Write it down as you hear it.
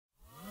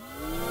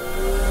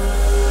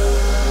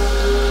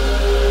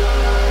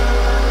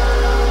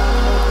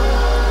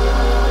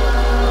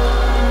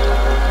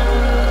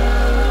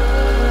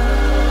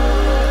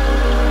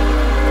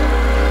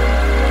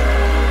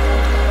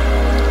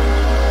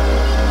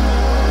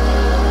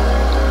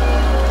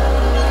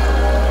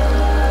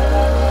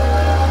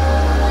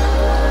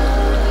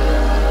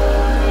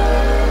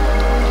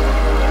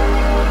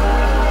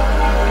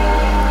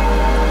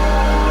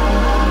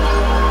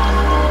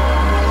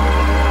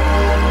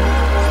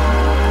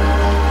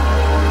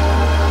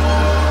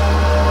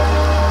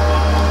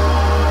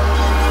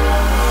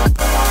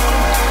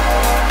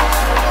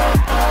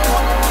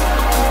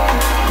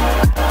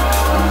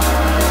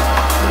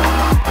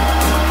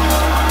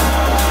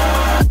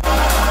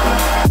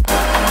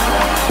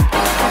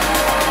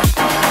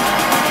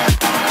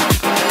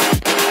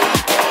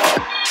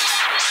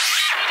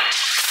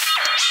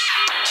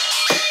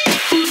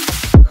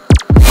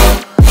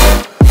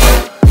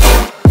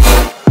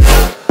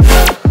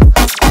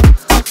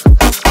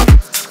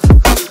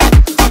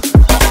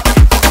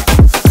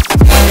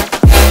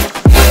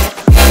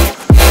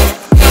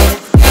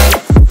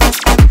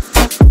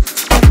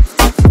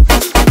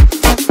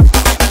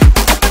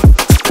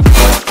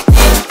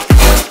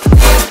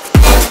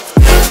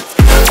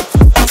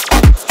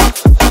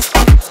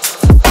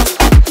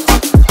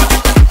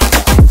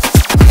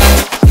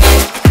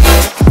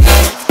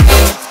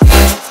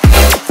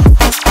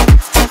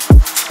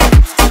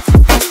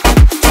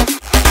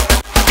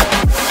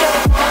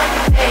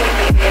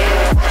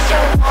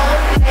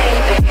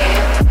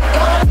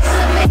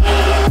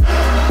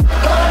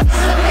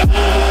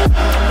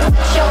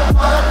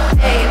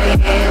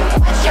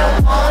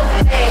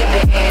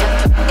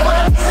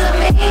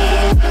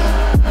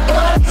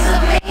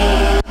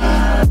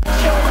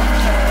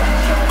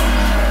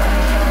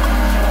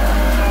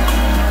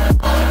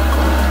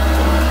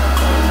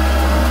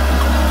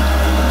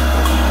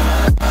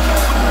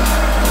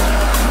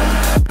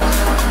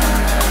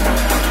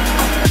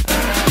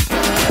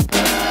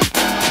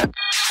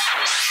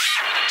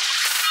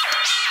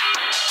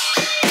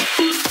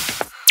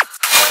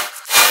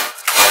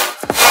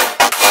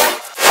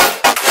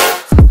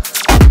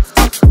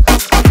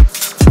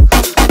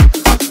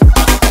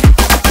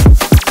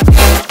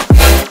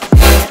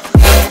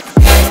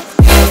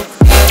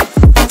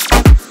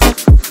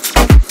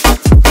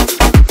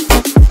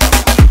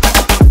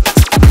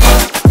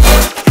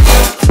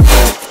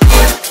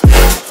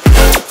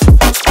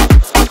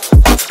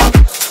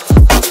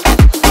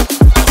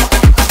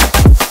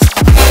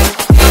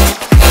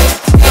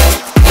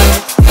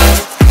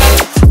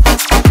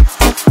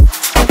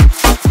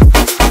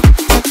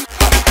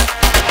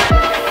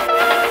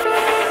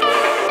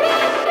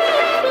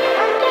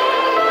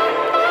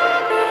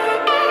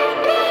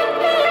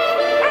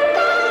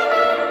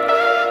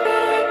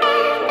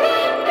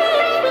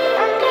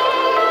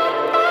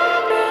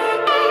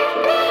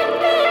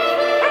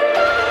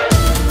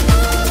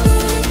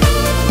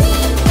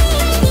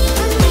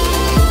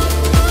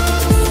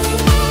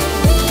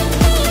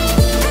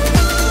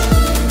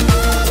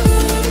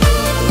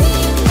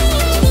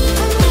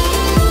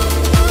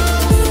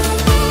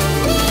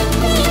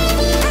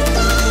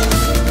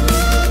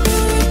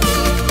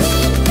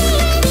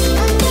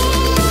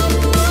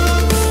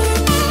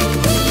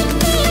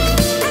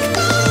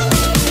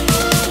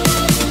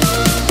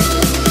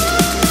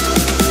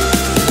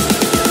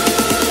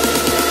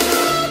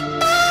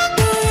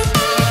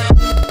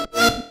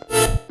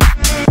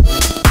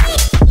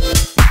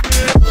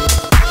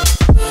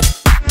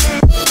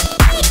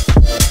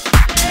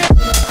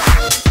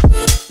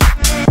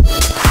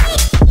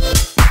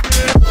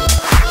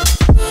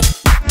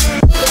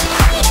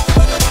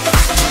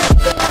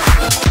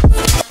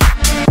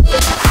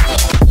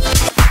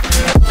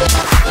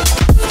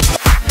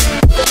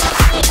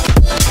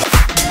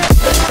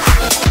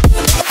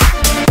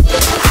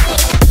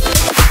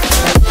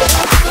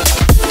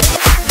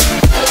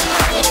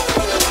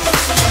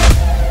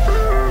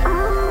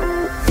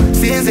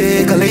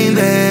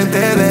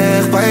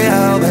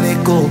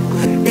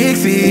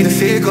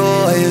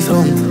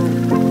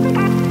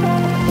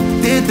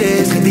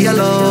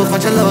dialoog,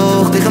 want je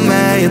loog tegen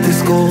mij, het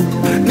is cool.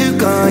 Nu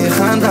kan je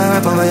gaan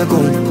daar van waar je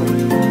komt.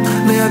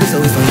 Nu heb ik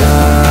zoiets van ja,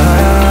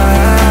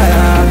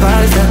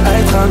 waar is de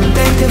uitgang?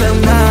 Denk je wel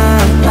na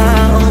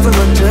over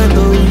wat je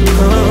doet?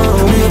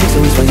 Nu heb ik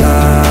zoiets van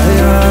ja,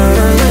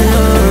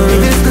 ik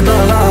wist het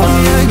al lang.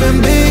 Ja, ik ben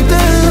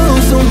beter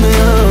zonder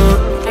jou.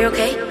 Are you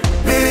okay?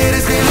 Baby, dit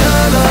is geen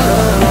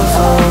love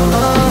song.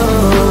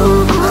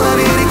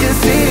 Wanneer ik je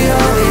zie,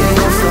 alweer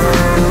je zo.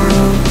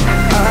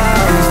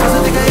 Pas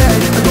dat ik aan jij,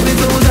 het komt niet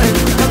zo zijn.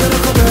 Wat er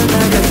ook gebeurt,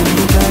 maar kijk je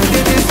niet klein.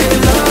 Dit is geen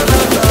love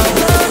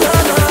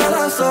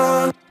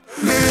song.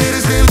 Baby, dit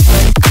is geen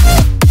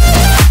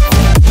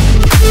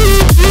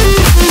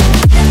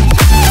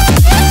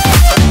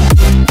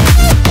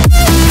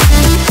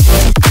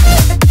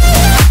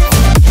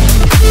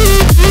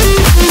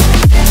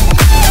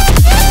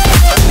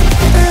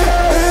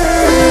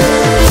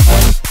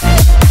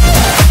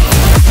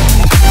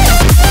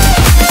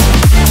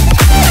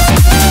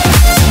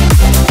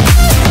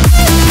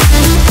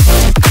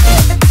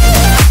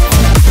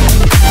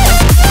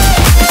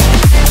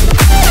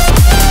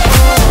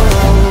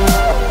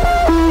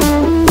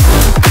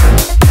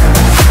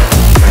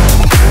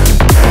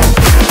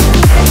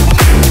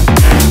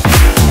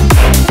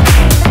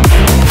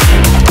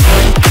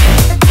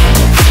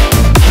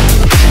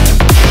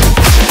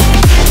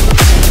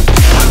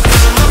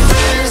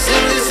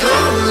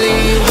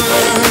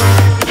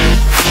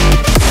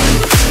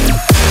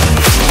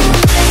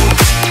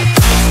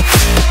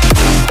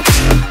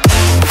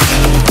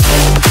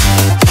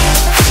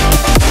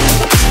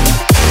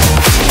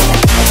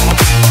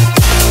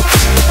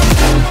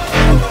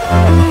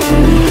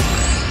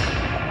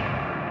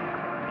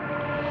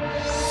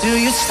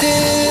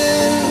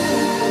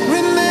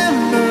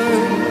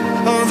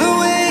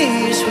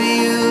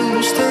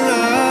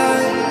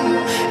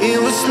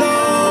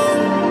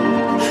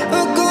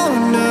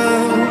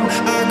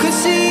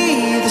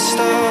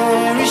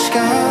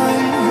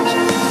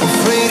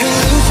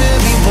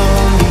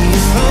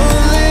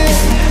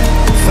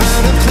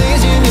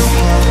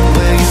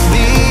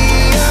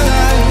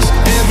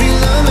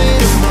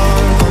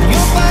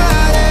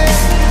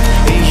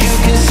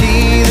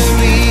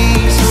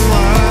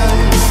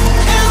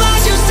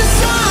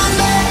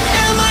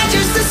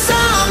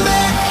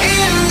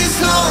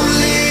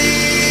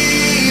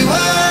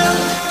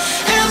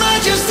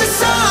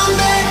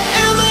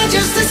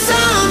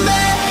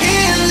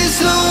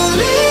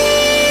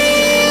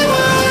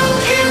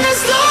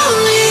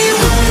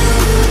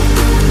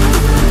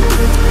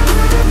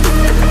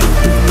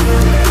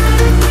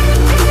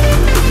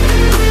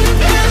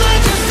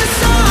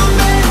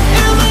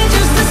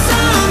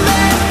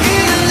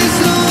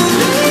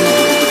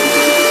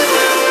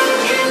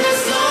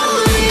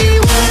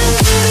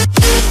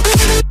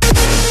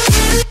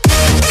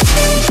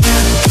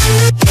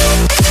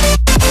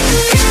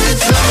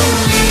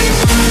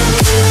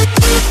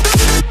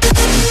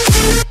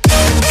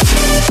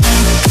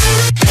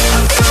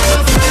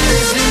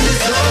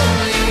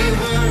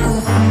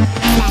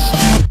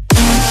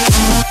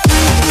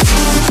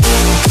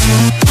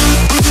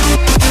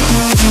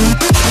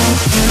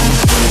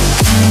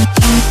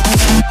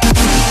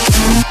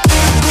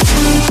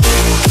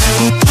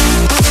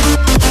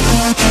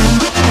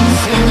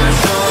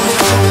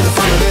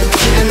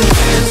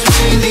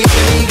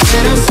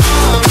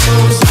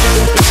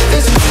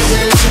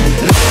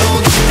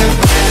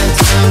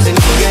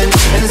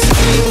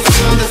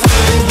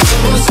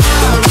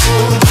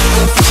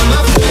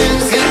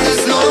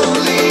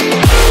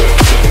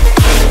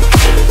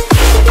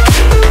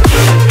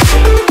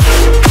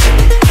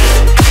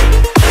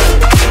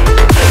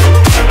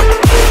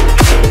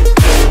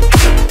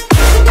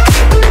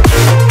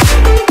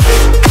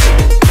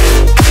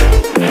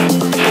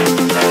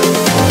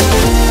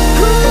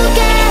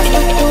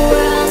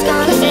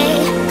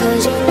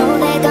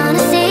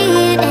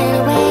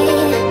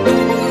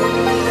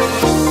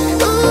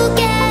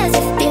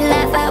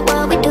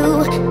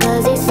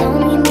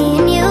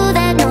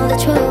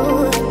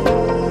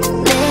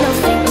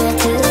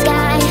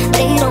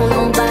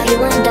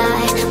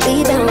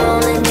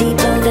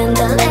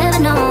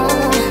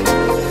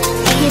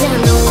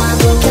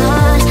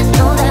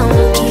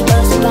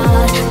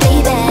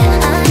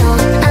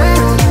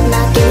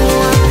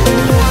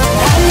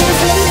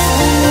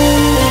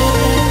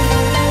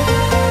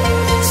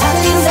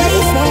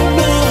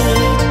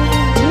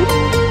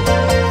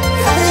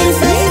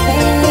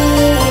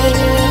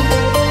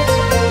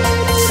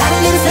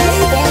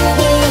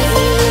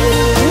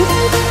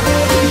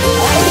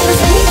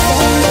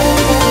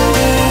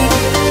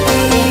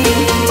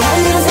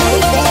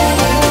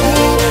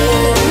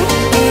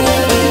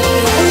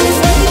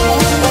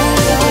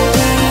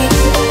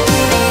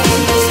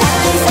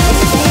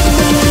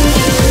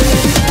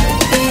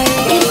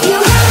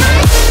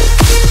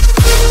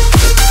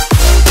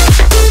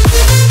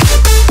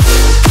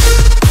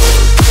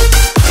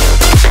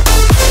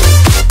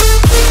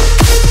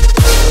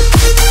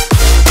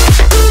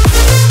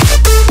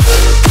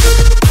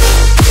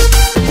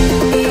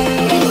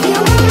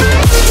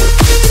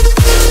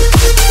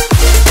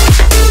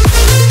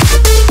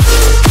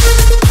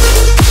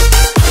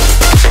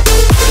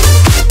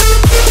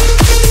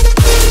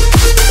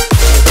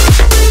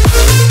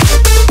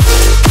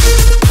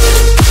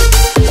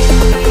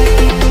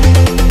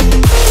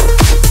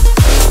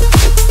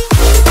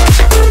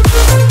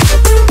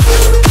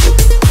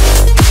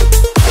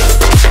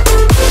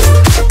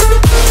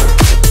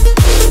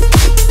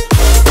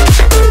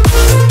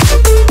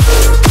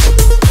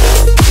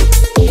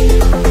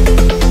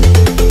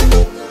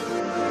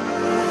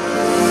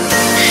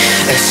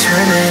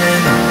swimming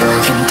in the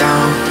broken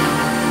down,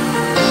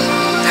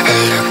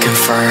 looking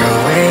for a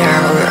way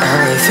out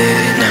of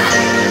it now.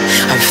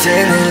 I'm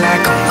feeling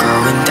like I'm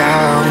going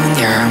down,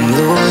 yeah, I'm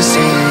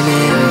losing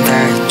in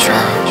that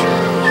drought.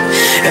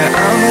 Yeah,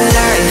 all my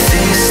life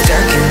is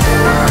stuck in the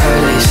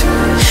waters,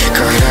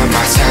 caught up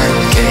my time,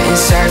 getting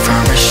sad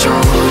from my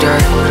shoulder.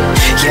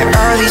 Yeah,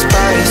 all these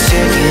bodies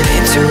sinking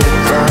into the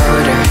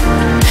border,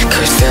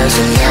 cause there's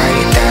a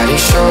light that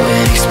is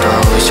showing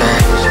exposure.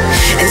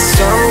 And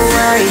so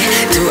why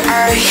do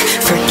I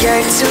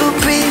forget to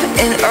breathe?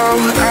 And oh,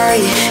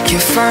 I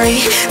can't find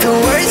the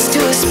words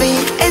to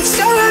speak. And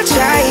so I'll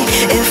try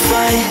and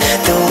find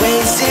the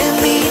ways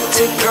in me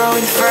to go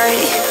and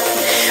fight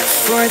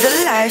for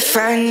the life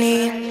I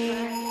need.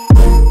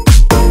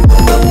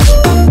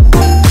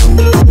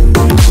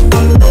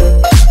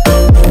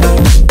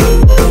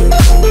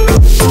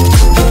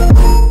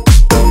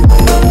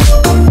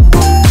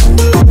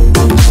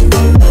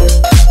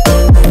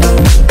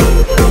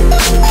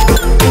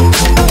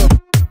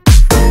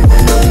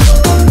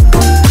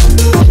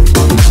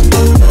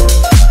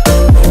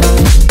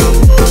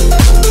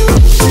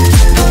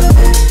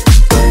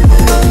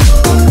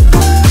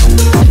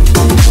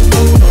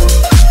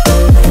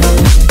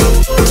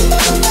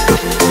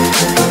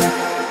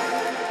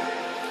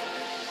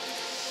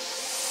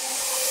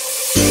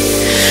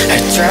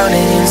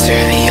 Drowning into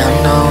the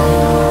unknown,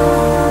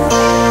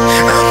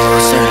 I'm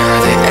losing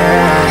all the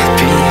air I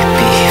breathe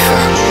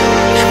before,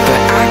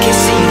 but I can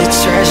see the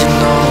treasure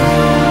known,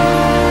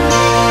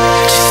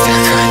 just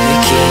stuck on the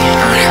key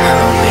on how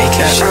to make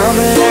it. All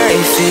my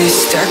life is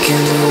stuck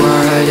in the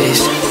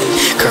waters,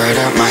 caught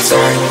up my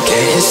tongue,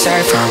 getting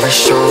sad from my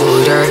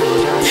shoulder.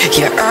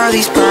 Yeah, all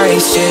these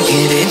bodies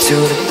sinking into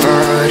the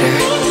border,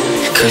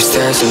 cause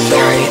there's a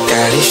light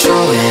that is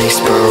showing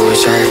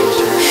exposure.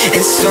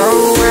 And so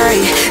why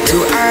do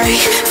I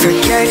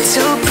forget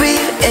to breathe?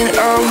 And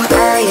oh,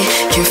 I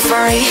can't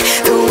find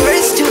the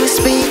words to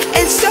speak.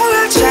 And so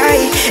I'll try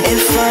and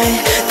find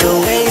the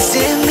ways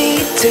in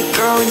me to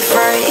go and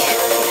fight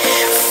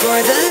for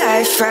the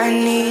life I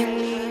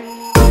need.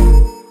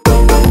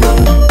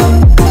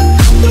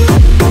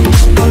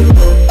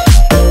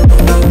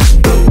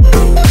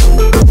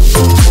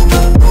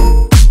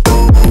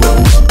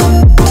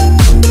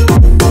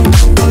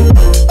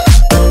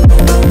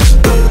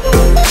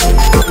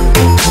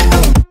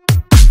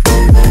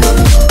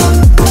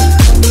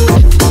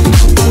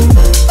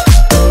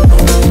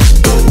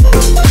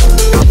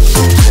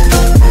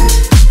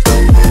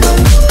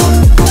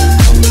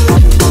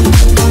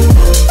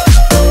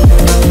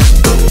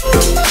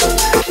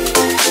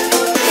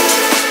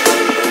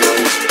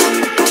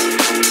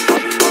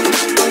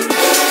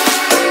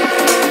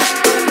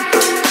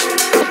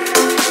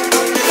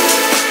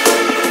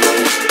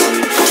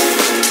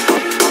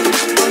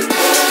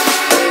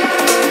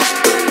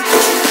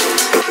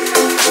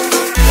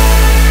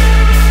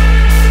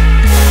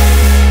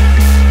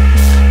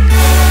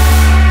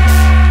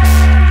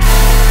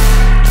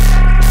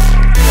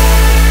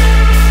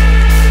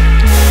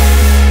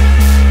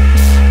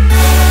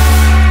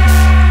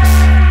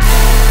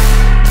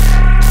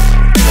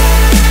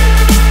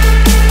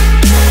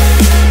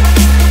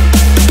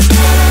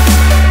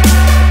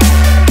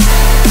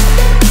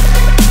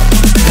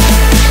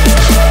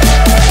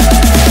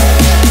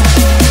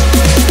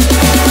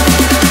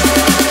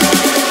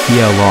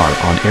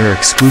 ELR on air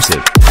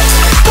exclusive.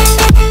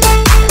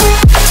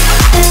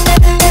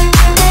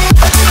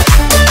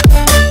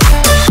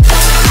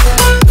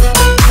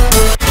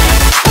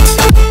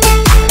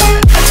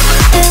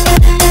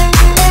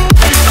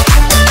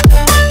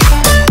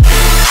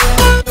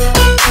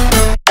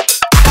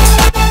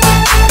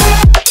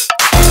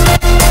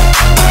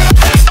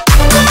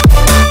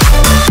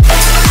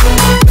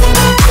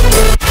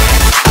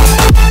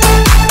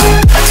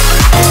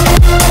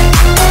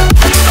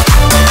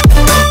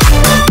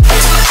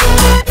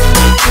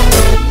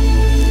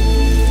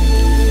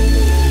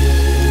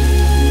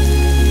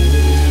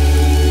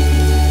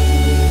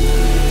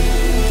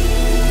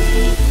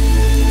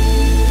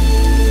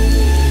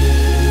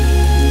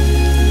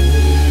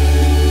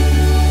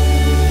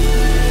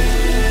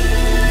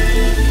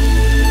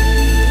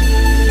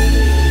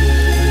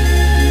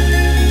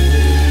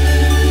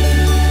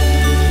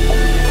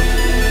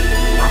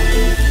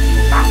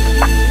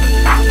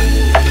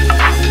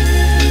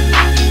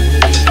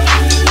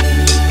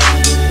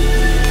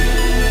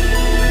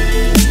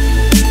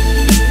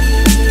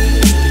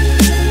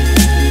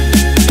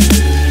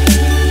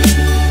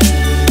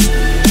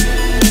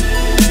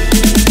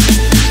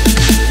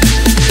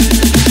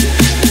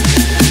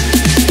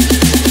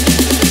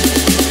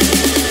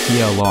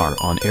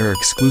 ELR on air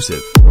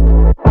exclusive.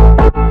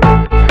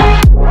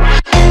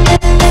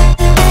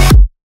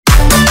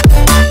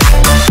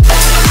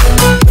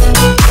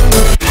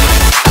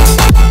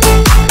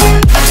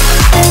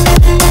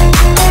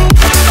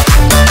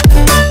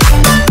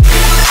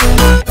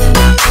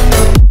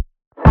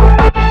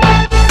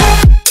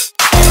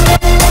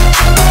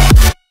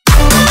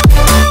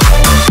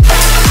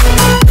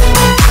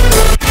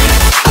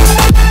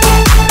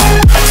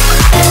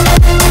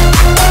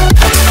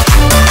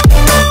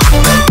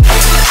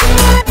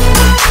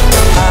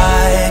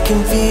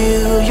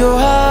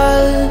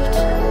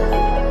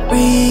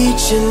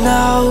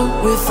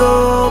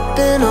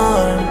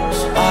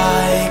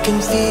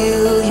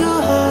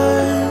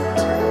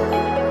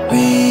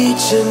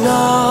 Reaching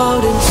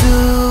out into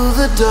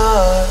the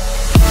dark,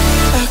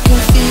 I can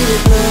feel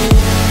it now.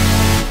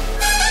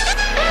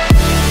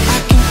 I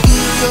can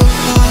feel your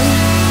heart,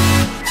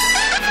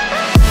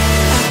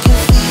 I can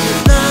feel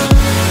it now.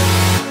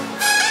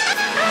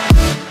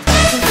 I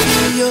can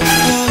feel your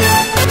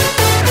heart.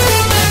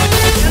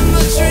 Am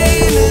I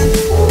dreaming?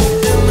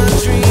 Am I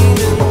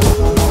dreaming?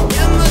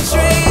 Am I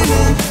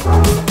dreaming?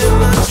 Am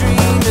I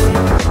dreaming?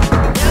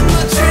 Am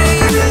I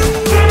dreaming?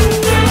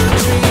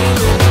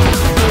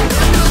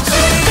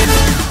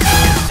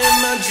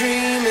 Am I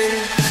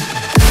dreaming?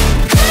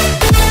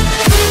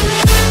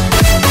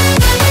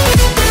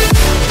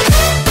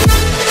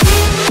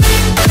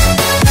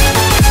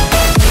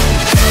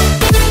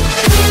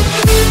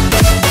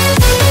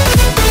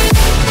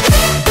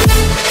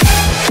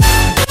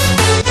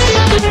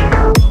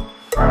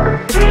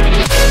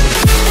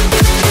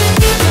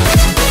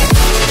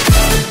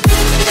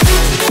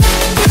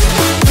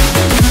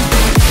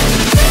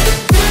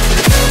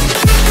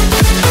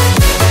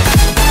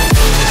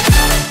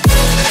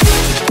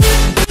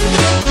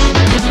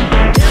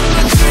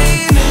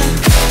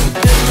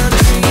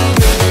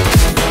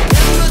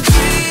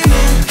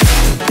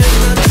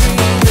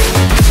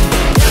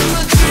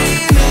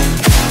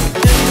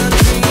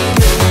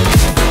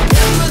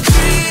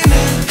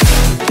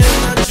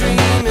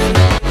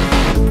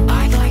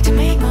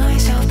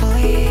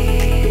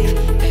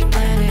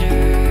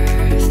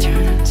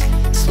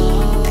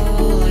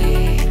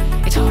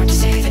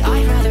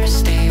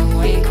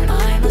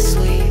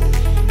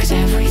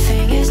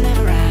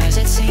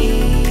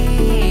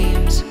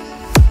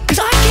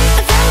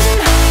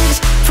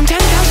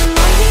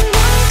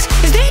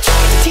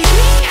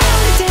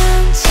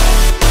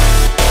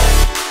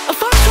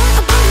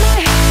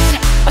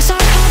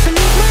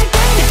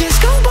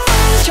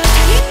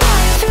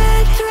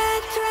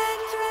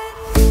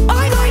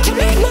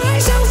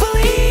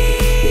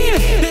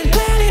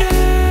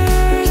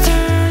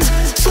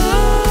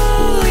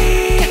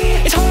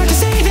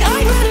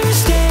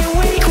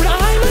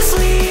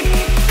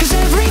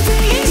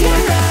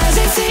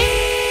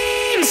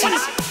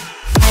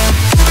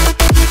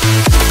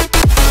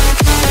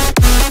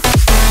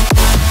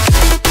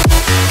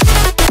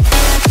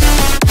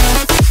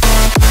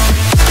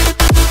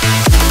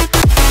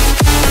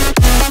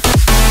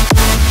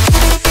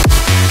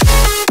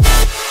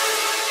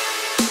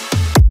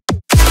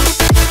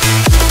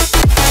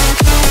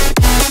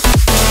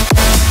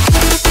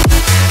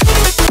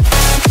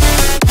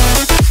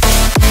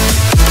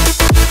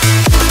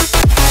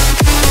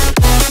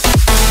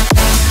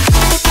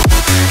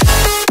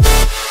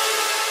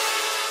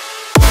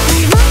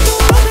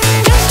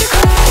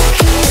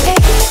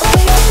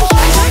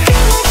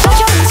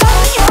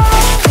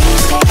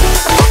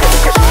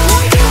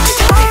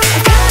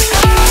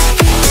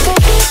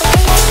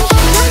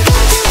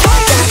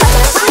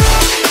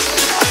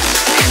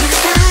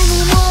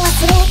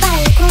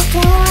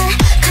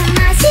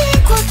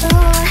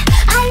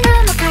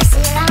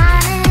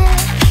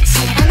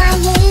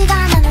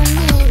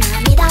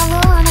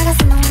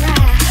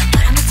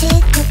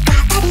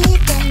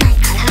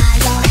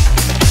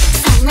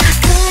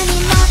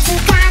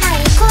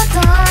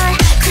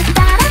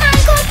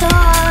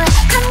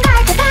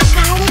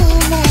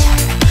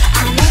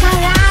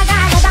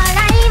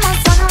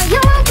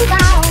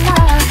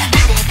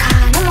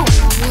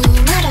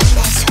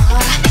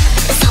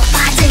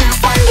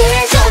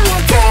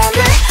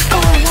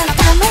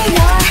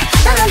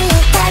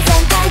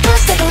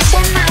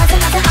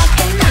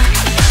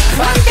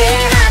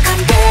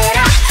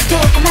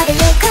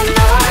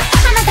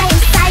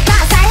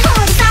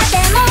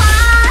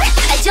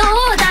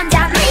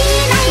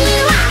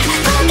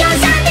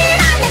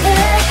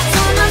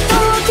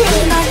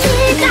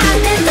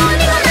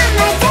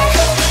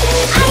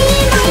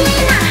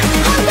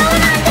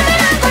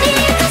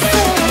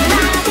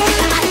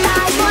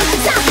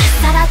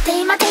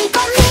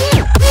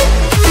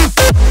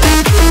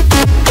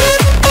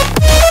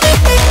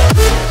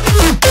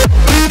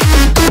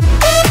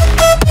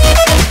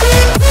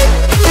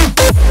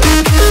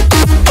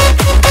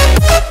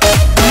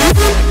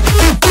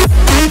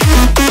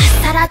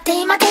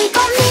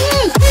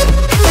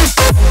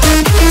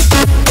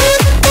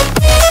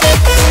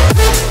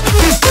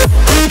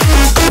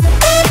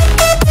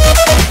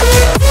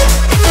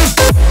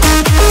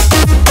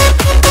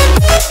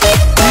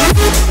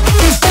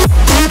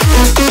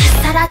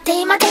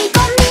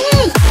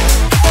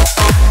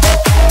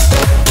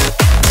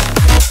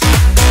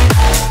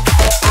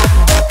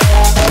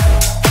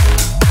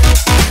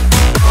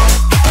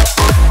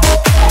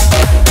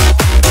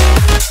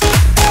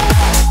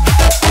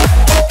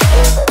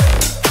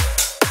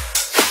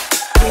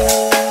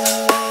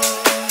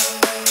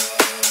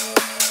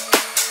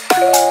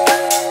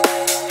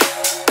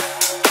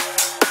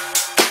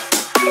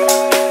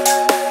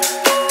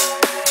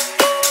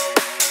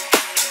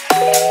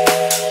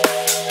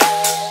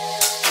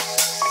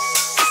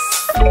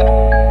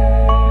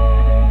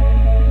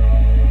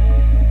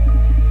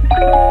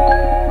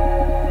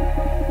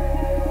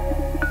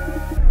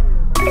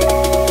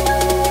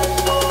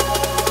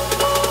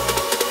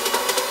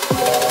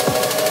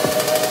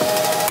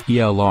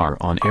 ELR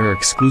on air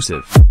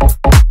exclusive.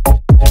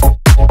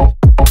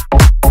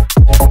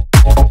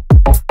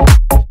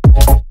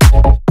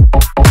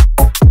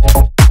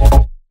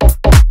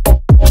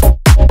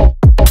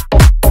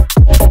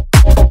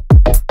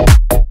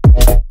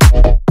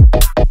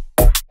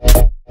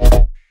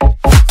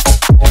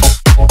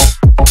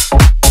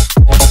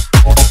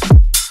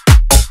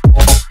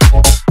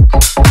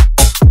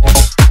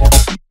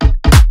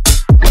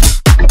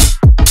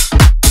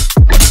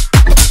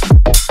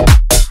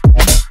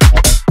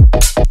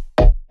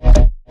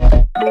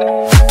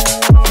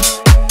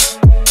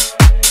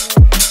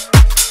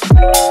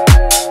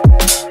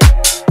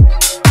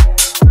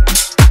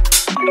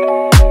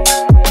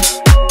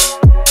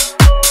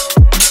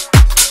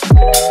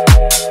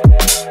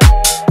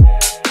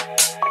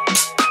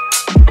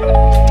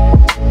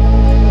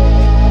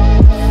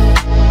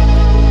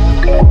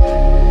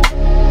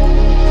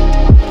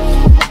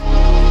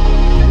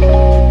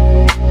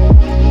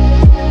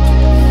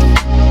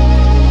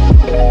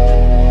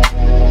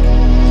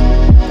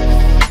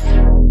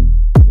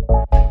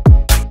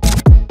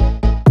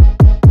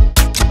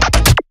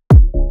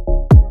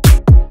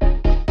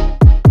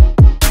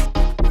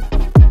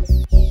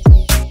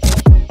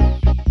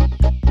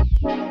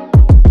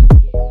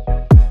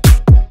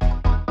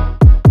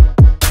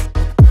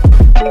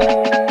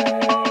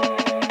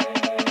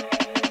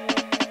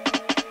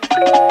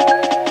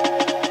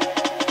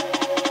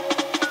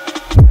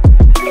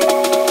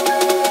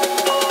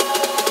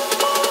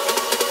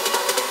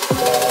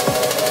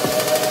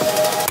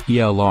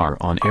 ELR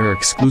on air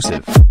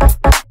exclusive.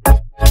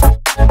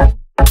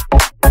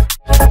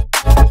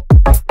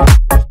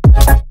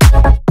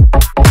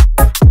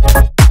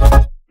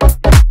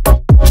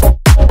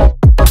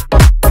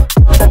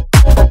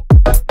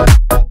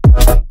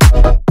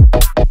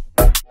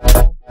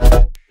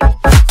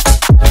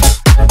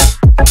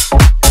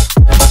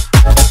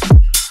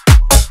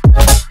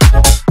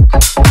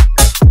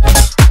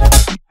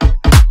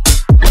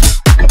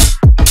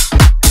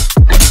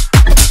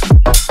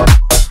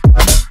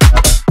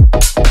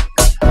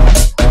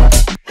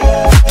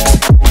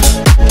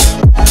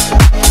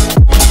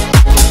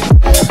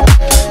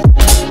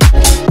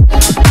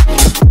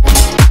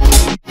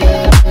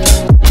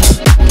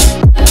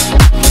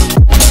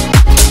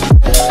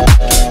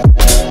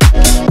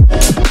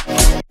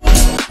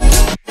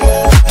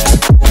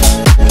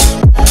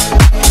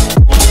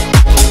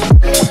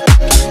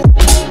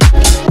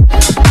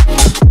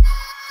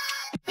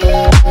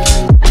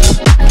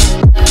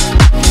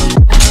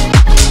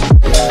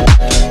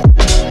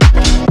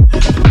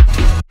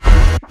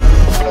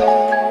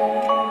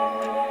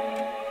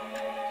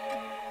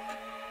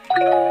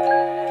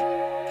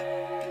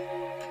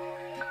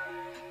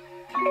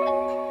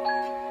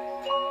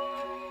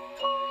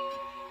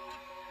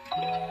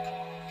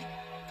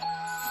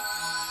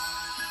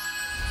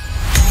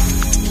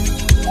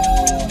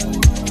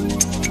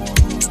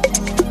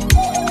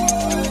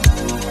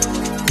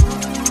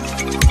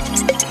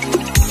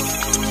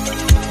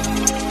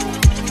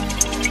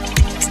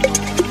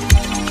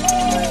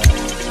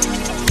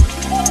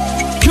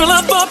 Girl,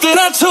 I thought that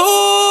I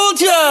told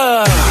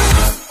ya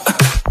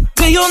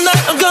day or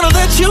night I'm gonna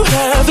let you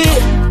have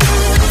it.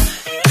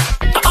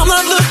 I'm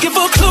not looking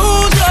for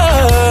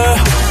closure.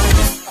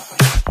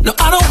 No,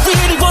 I don't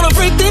really wanna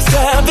break this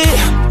habit.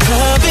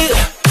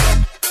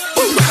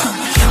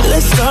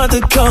 Let's start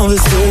the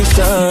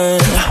conversation.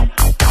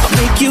 I'll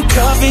make you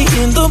coffee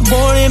in the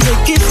morning,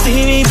 make it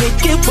steamy,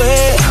 make it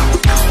wet.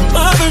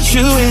 My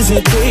virtue is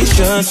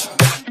impatience.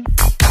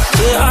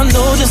 Yeah, I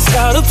know just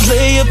how to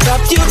play it,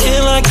 pop you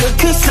in like a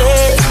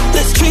cassette.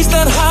 Let's trace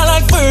that high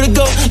like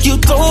vertigo. You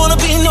don't wanna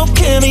be no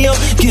cameo.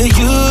 Yeah,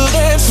 you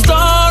that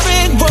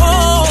starring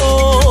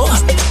role.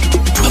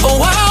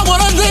 Oh, I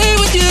wanna lay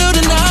with you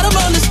tonight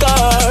among the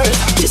stars.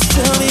 Just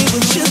tell me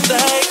what you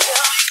think.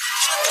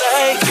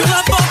 Girl,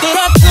 I thought that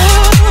I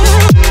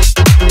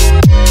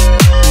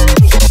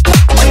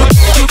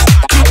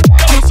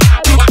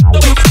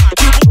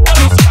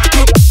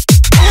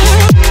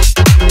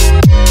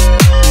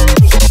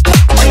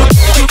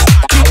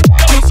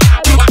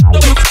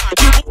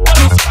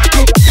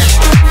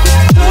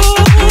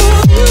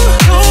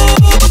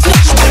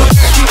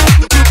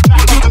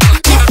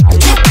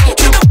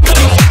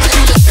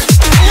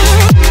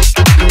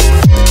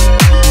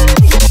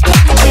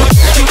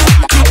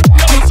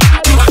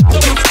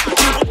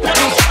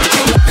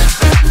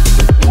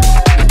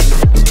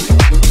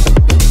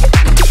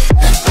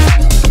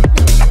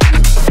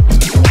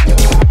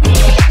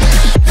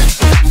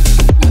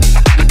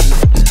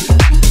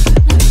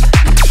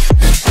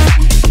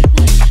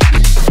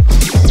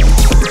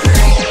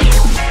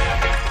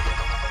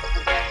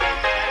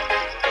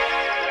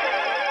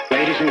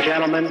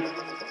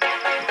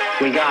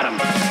we got him.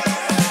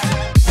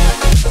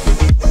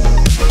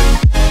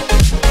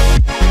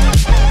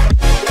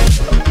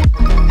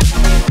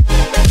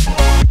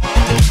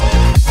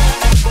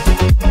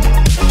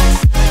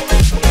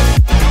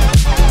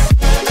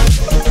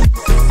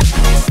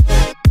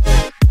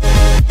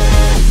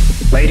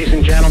 Ladies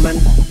and gentlemen,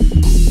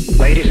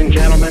 ladies and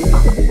gentlemen,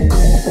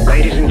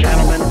 ladies and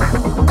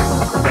gentlemen.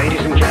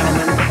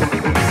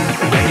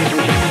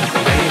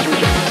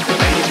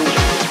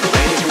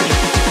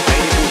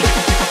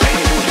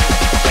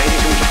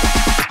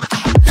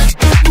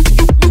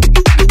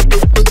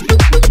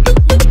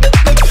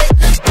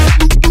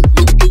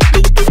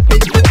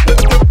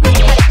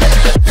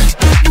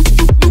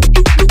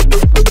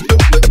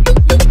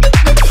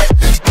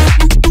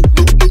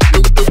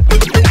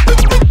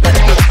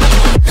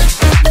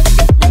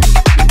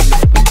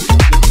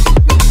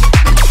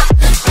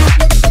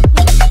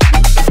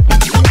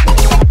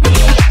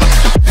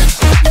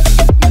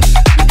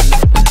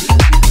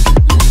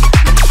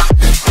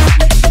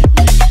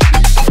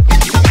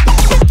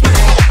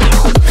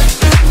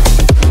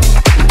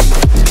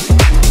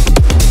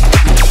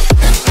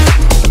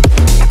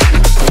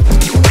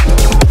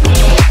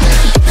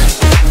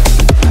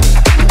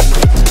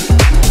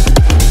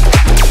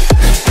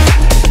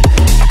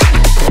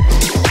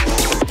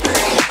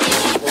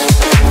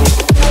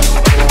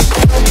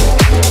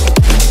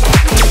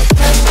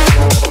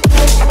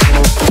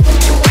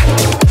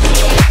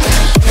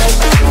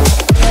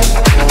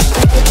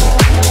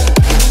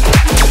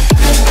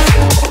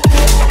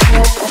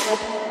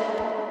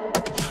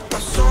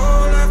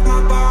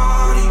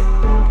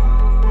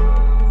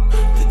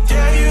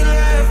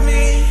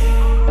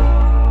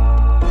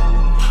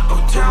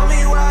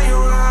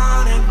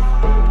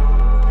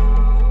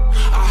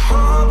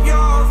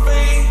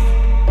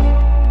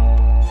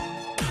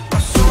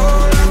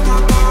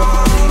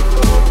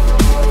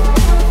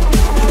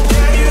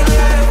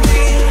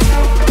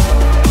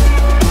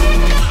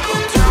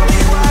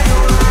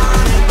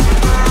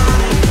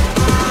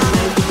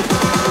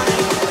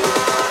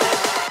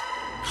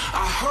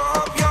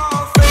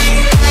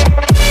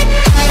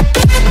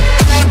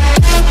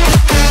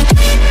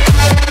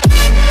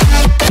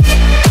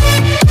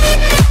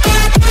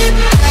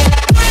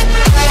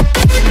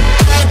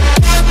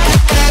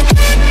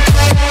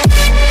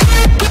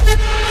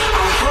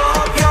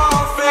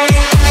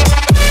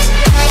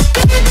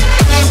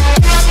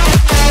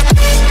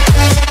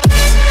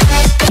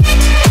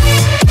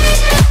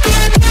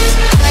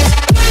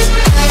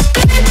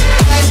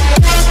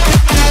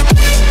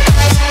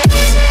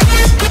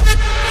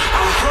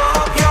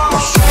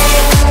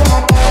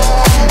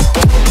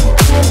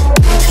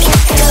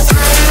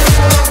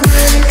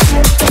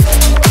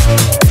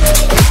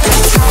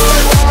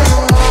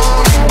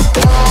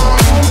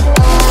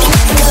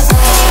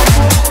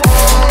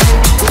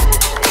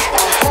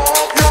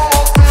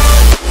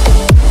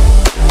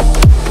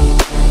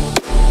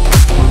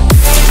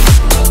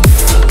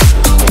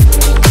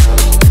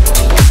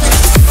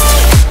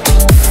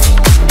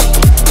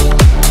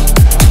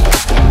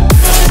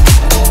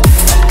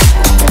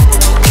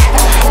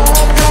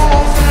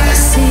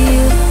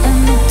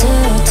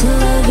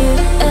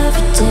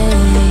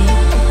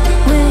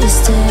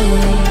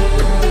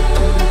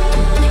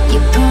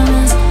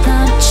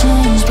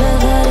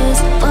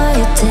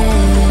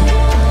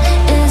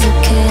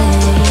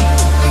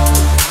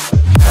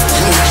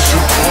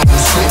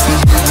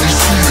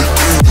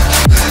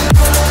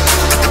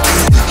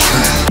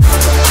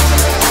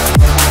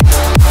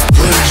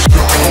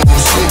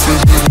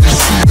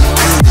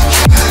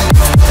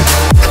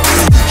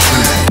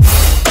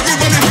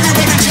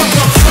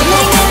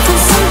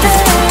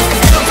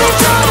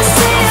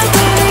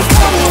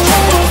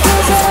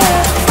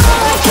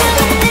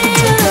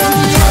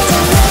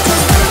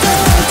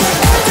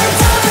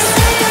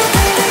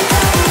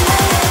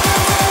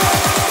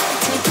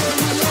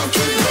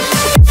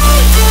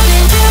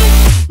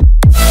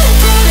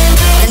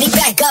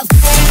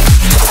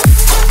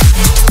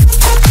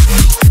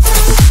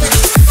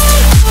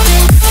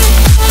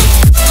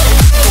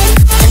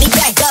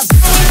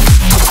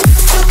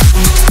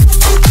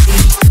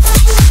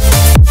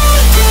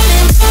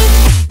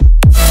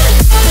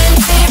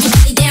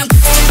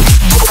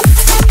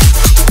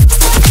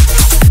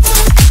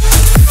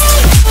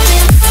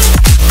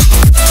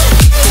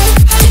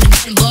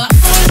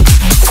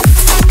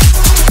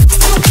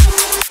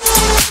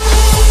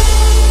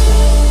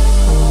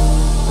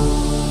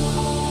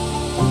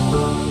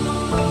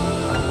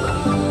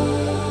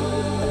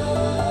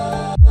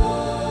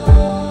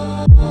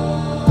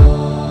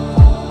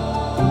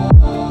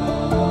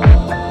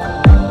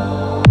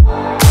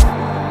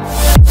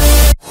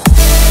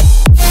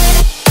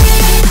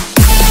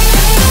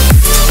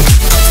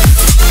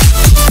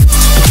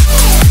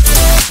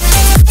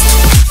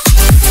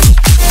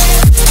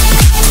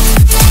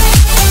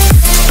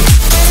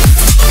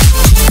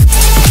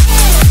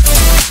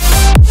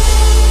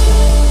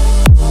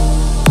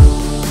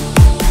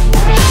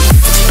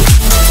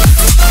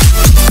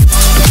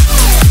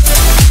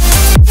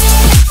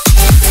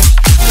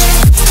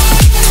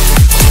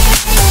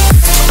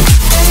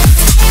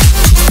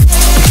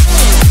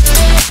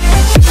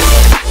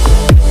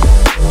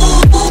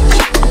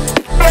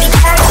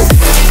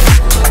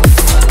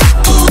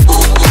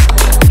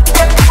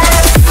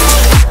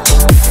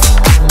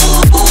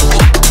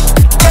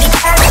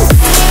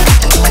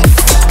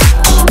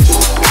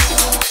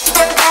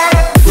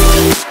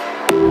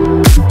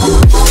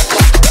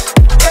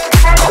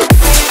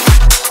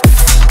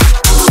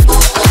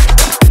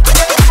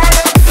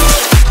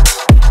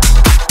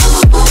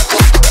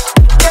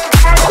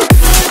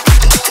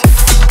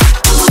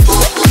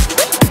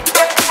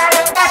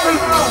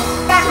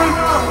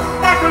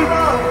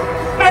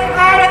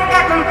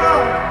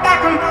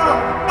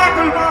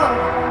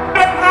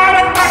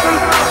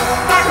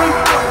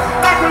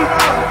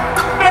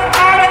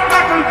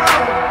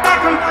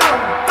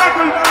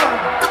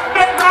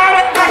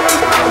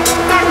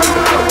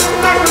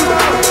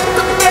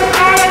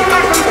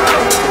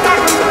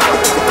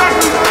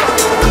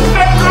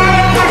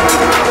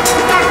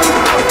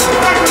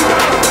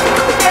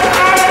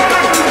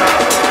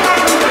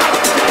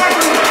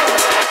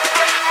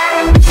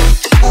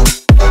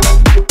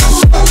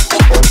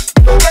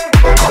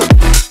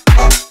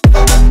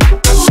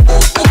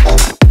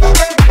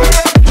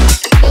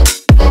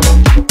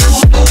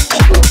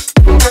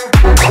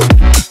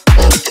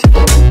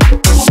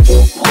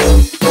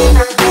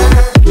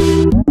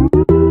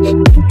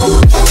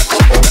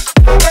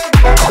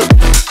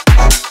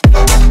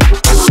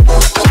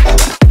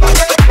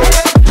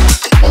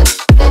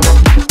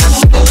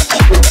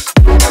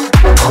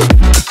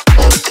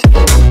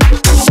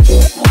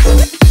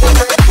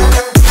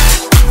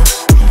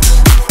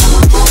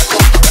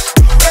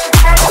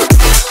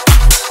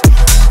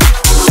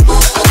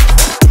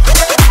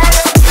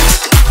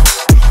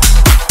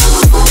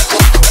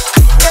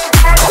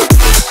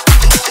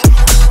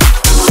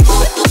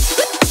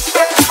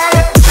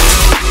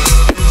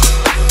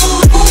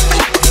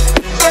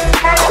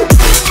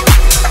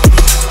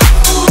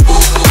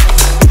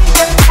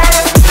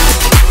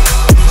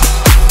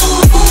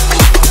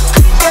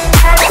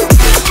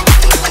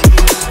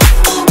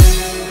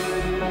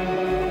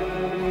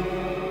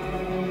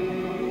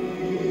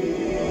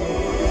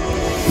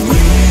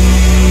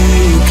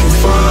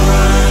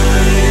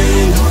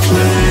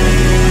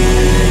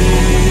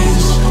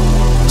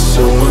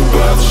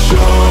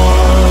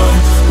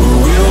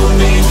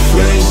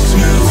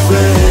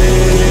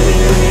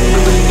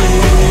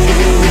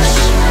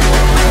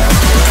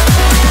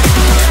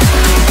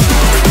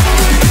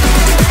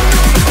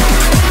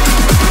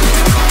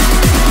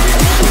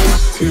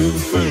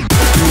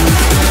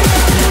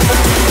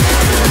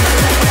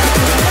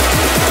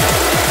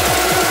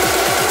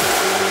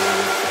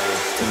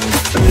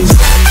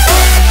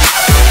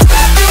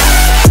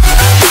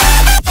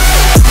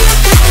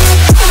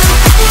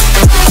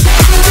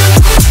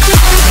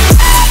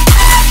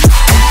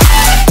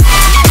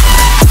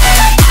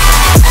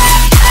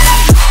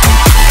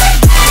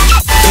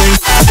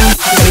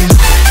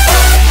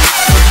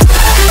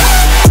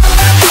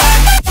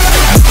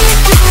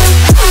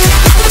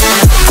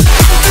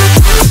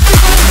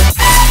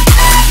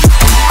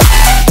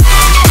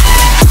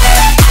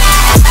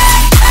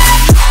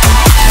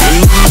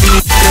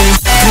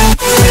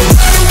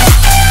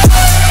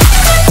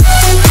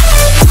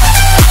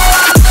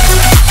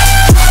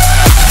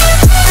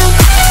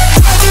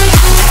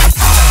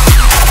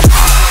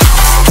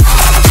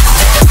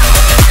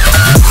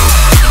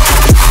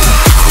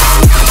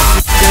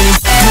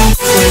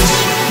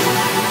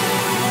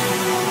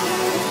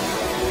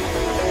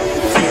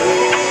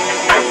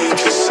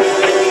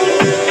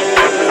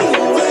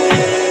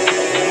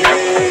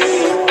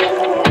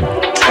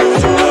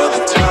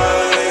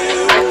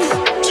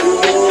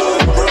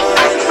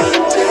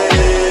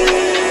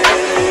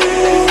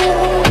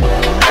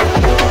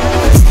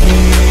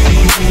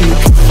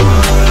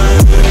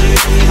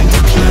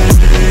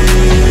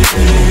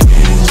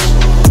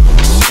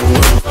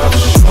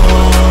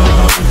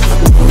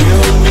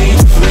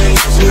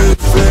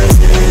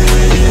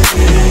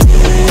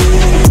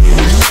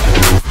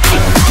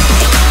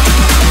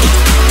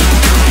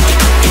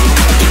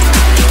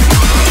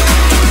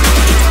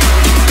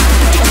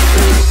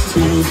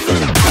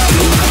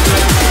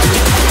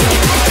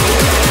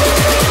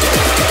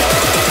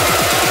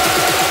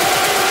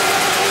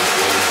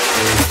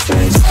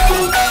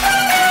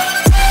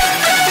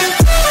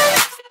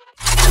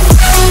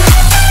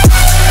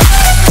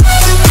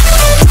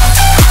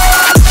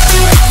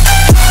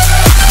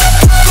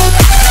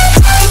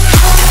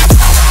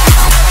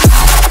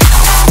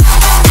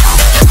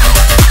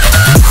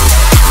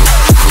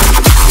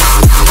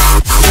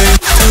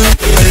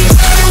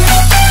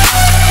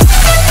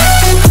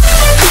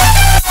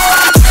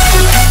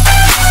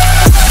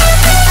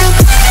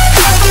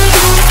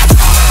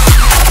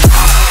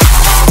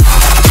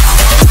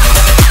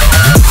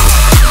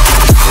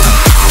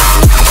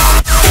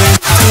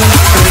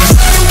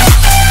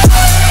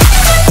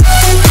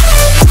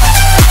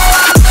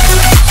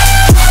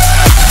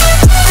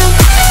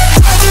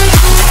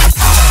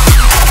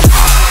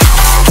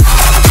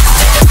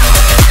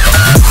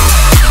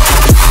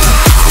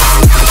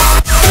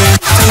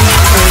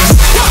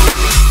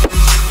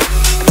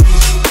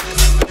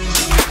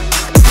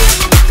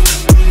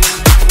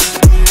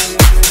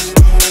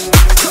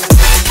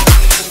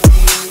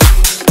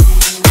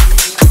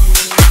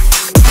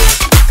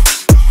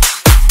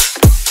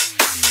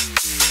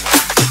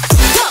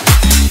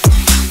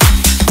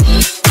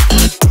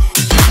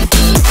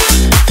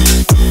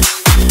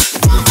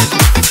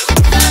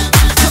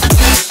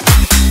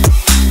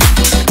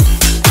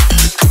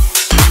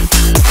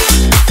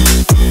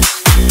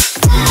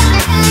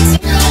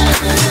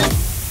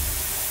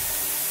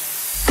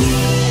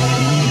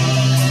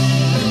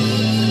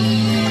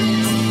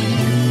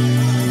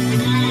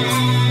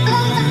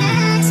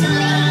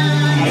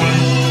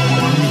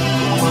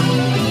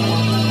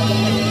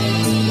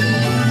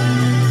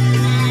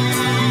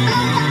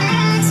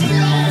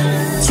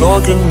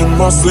 Talking in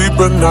my sleep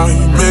at night,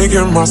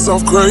 making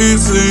myself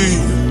crazy.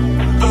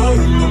 Out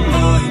of my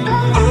mind,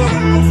 out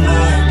of my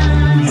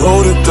mind.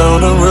 Wrote it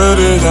down and read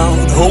it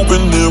out,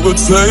 hoping it would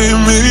save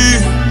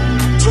me.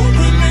 Too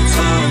many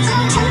times,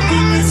 too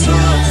many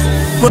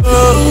times. But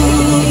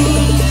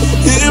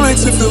it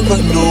makes it feel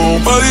like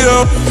nobody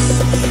else,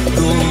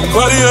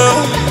 nobody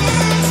else.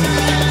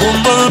 Oh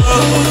my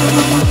love,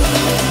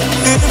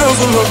 it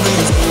doesn't love me,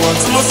 so I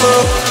to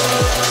myself.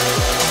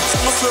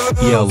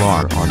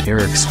 ELR on air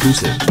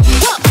exclusive.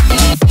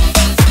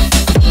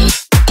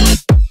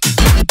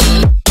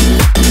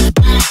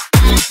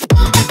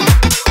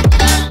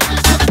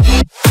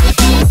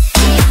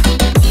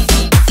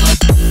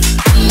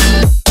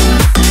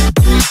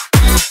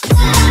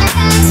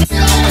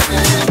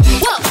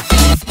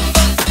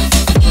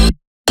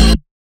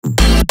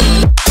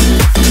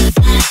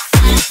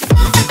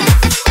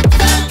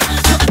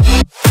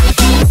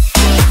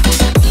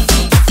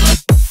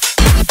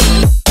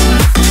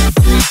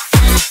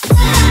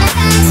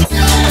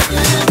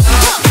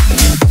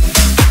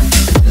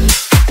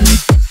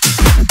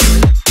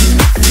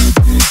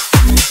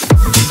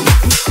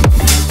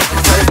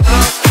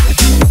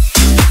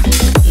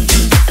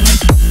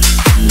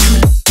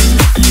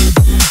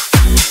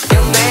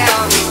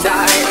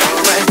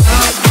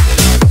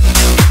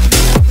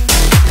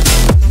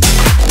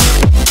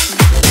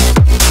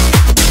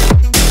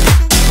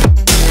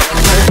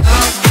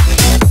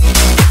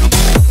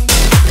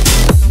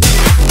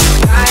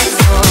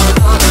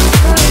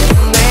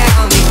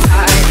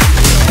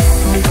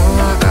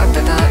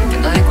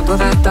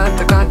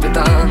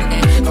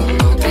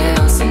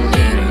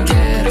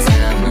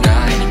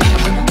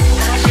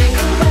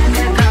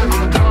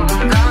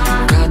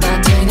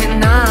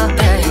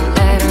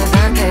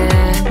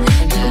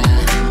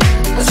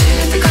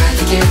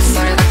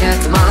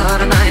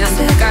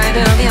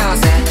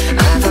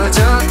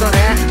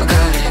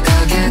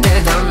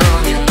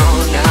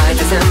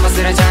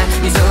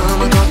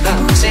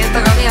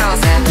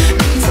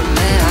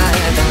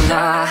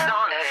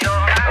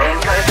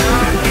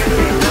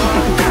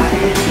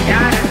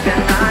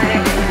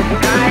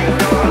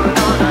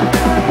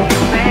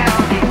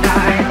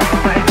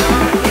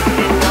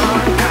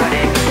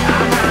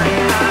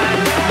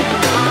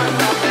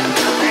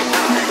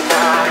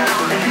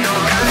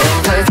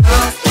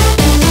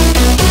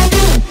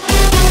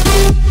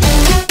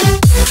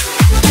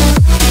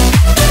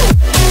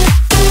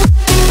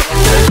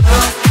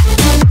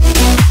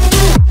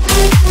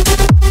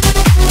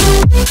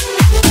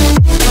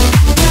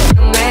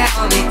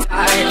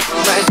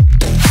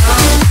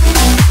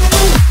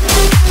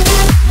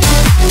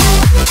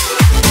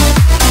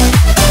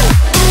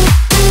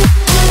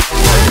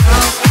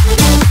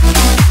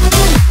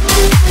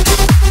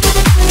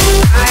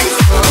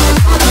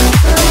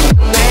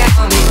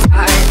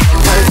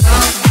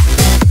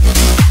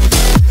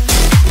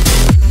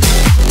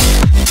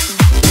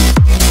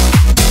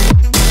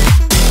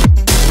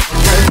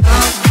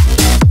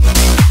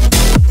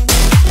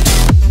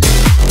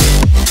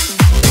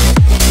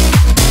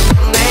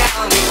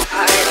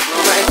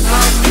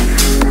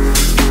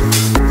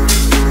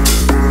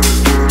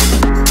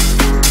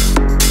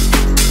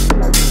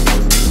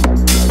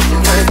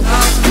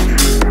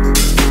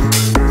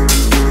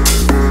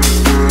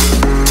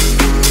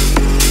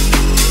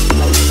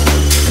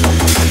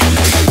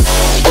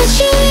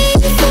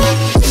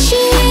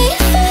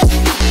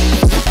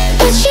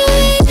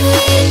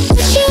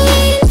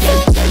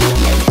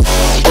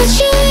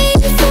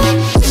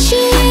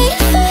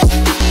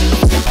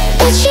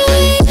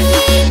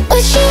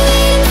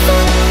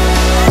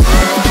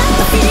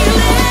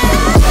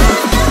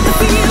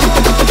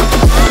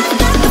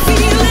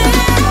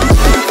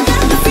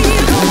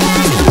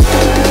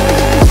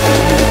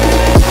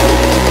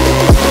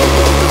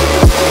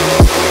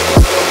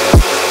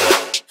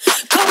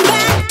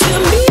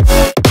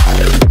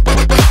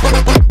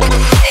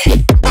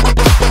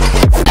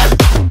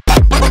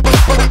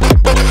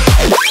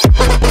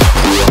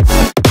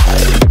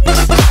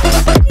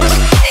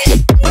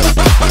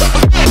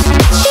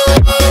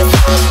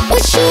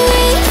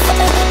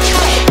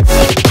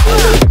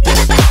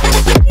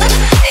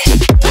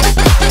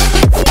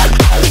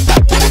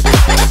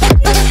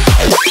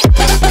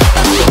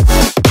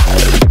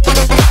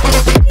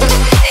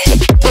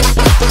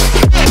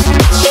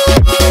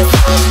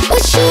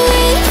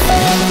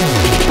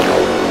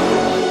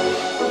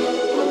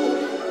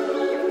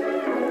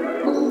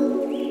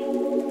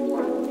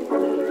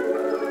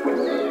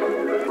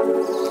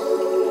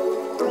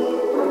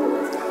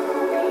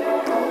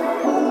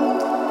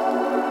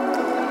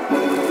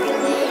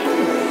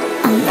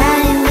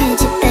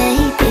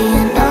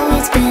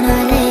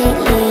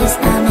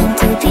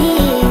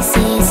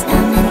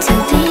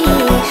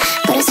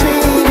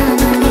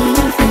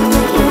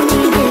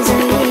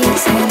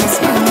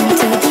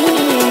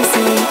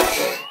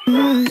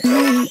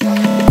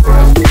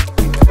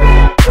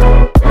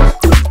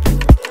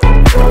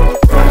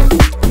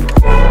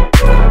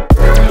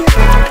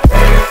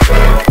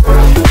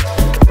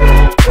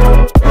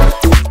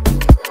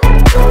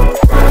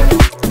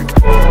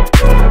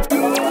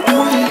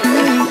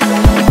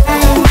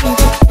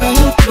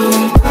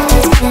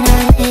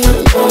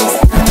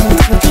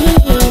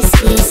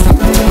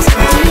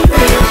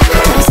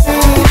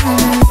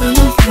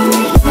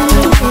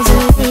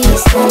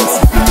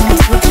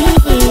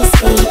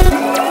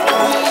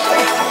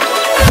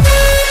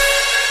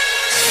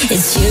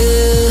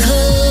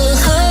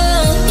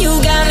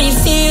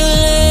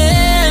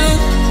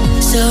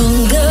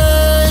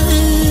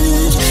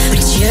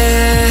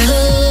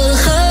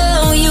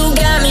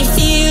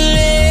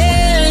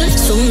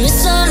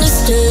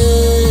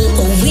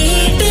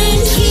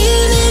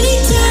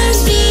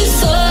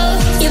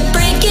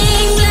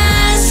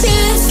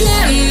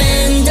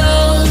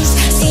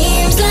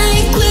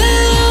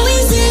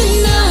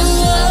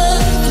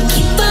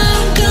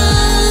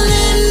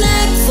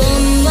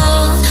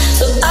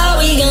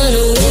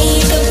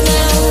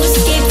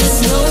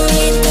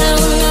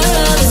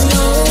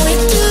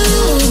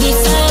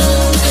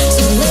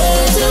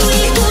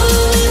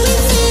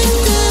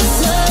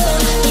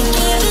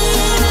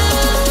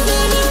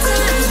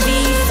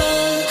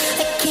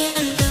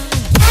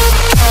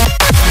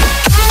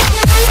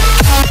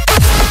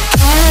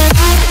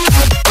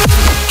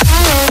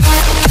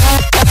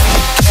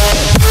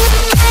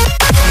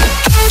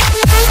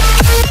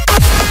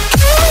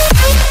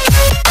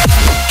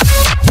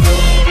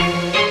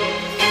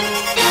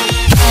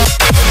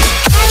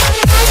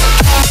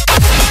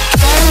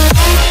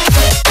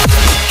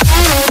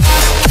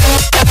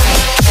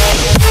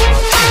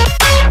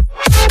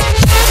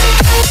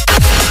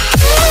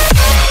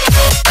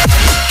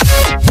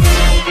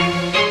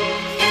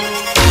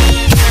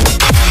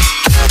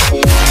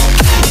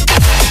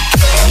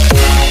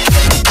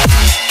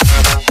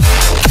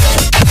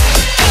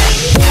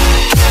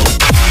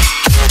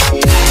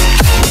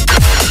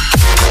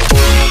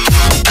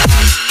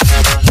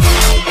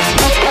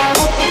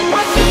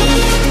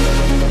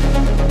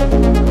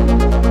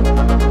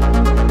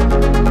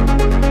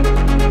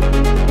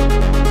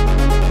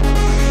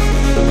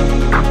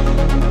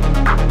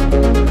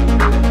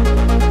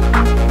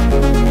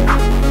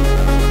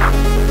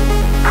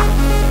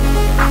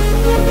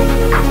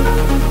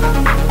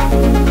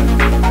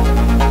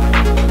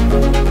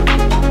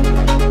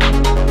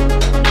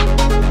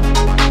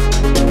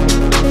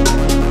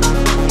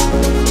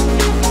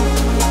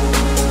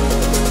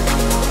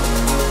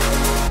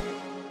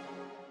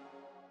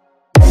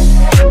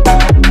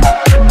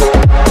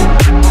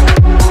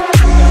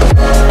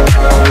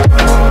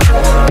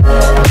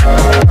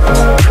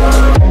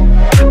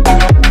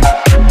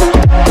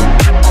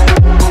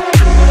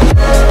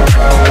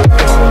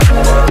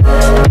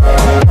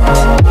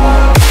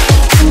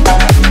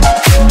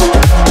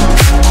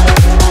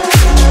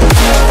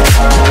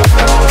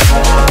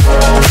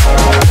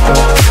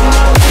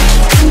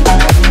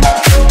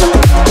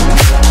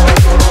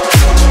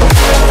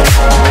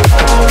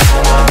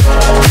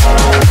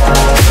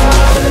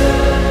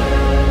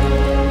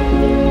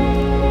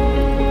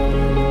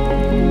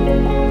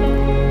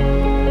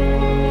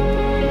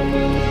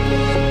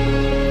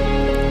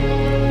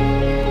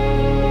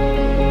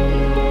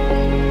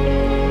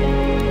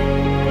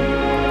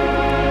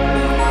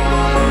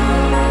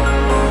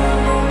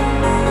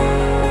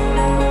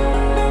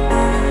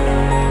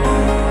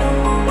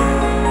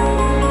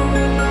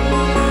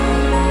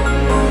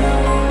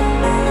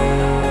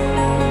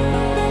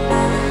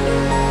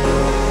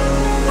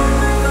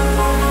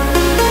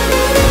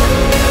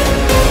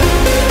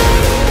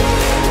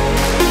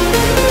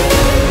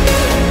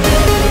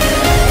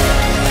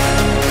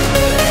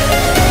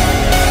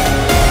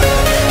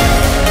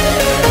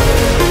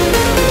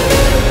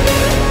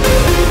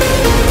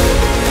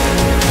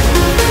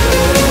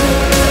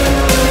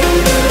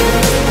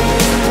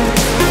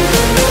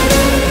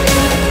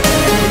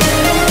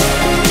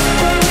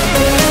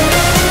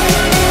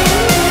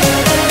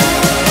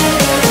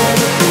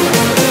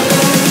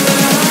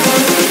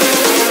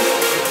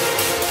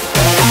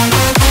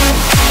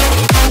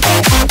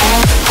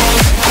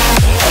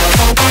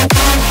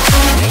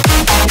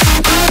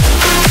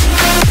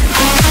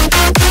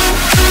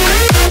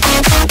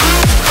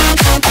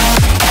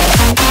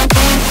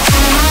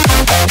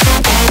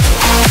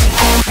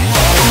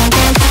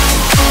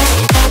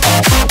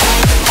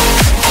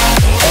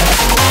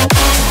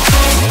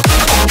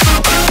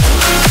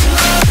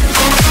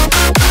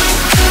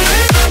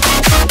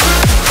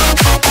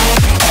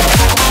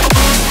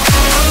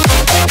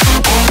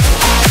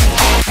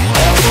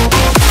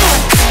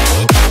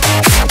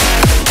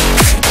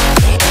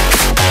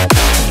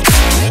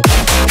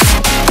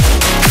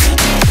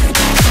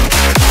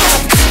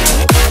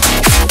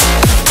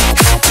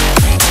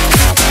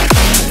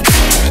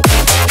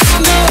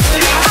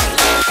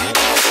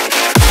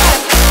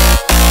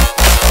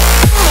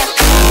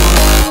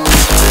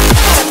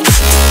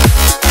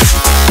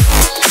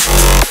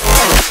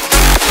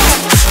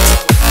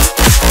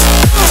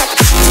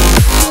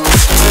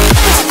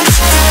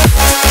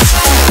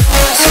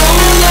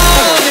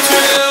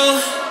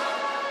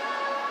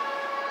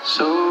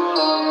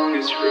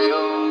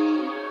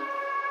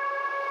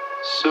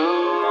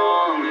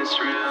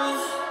 real.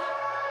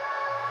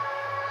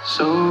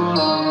 So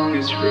long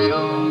it's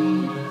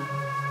real.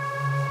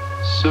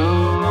 So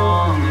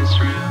long it's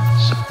real.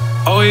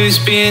 Always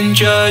being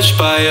judged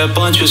by a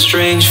bunch of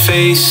strange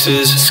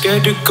faces.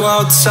 Scared to go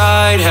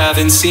outside,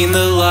 haven't seen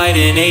the light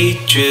in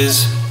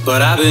ages.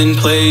 But I've been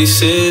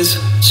places,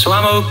 so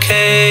I'm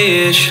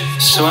okay-ish.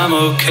 So I'm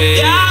okay.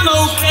 Yeah, I'm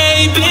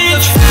okay,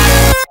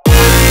 bitch.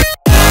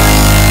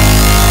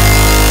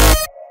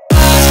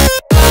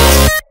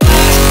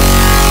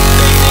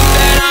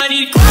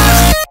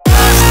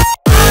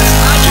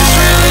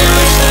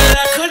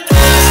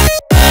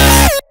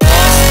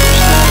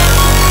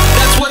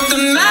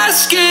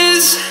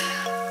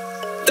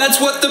 That's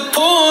what the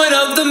point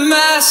of the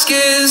mask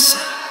is.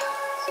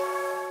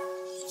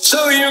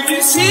 So you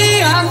can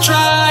see I'm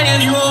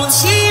trying, you won't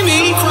see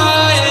me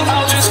crying.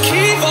 I'll just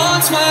keep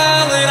on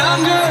smiling,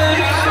 I'm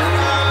good.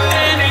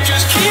 And it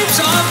just keeps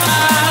on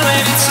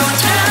piling, it's so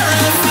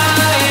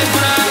terrifying.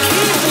 But I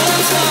keep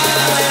on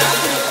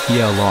smiling.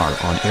 ELR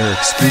on air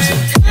exclusive.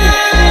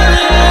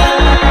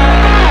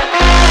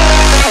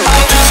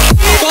 I'll just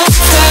keep on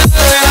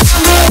smiling, I'm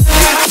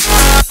good.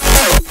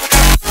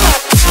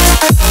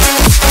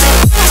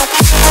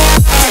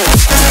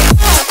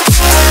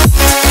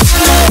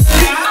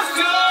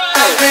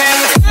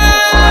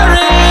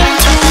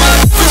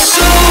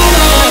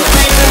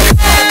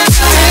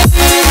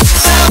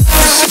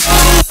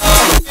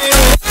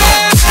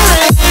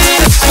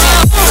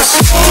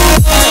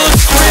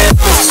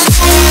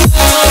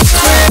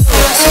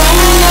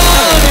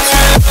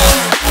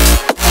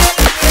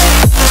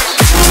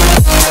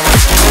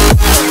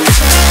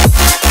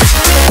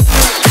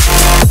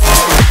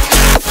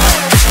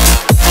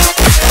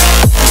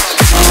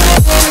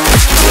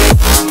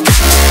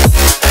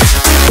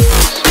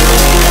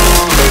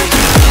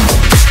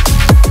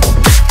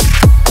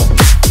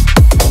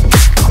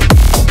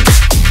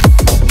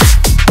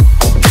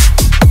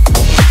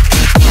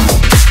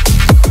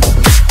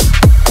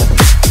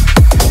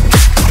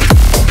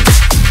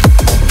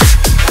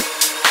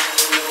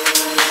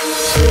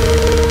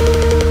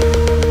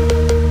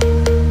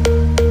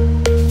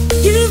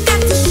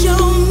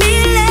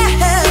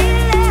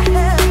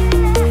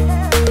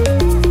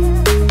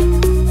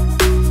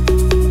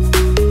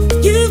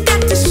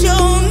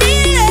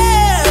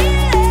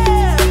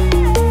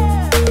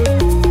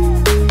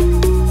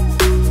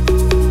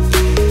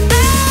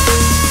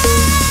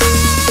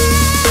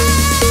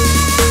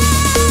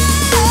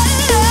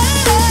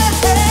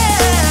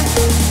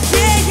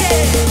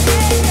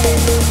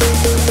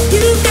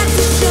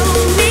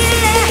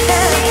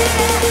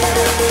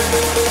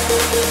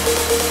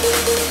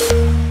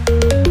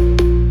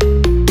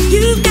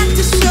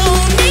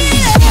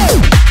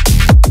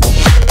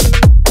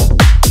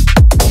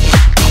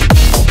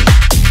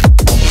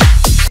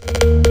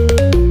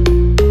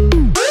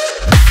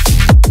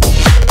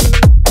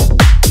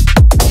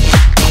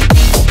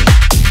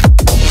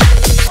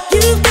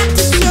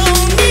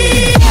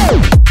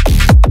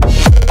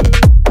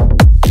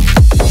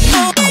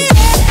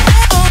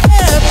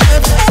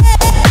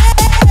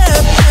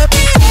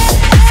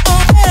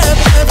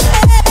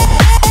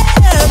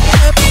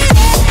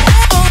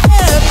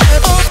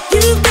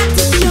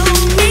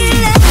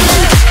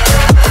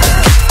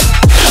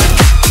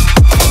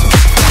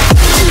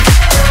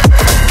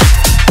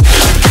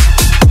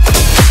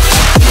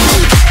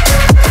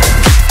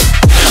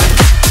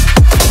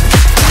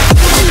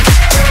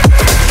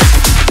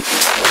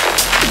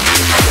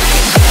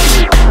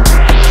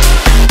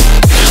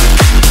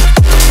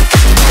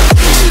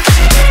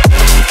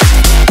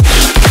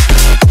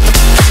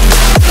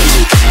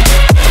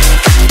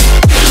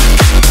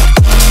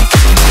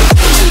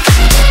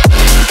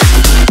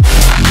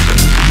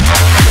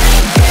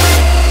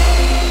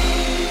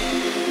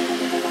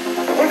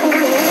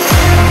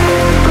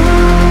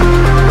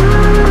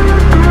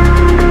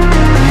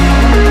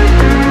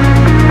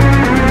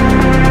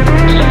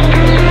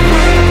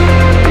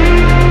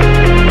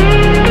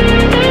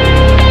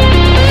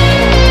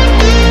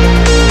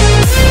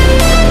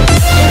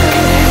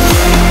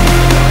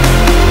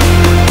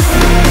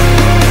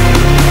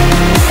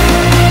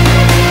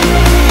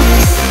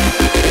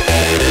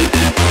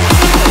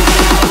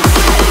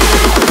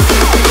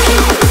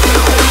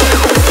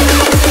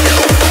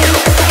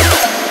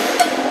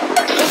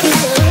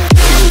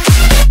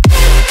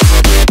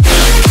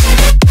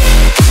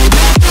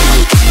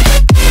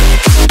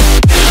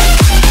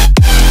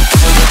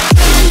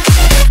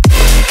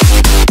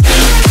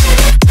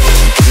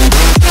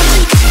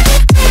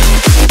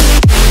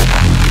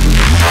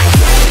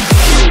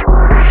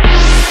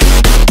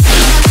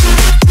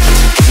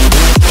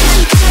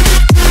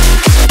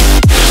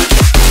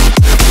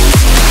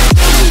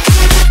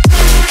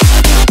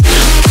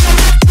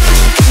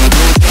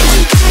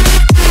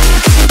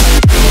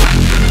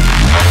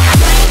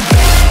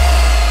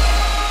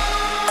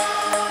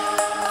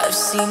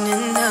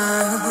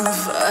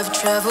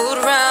 traveled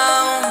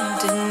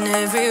round in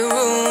every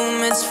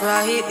room, it's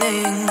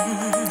frightening.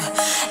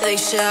 They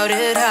shout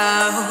it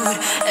out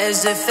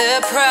as if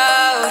they're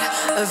proud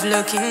of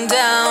looking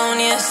down.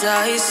 Yes,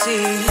 I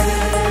see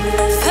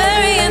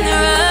fairy in their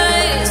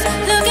eyes,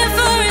 looking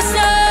for a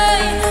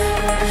sign,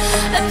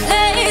 a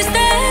place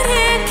that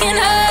it can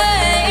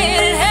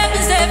hide. It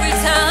happens every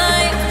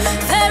time.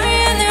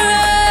 Fairy in their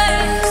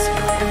eyes,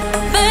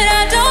 but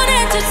I don't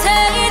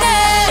entertain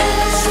it.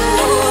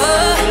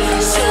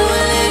 Show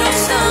a little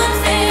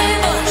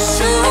something,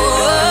 show a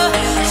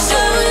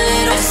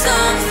little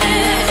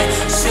something,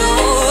 show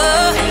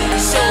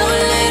a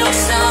little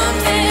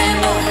something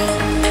more.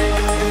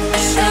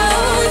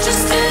 Show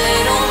just a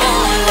little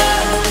more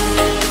love.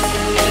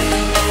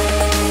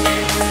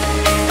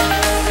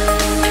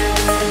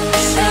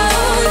 Show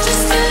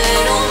just a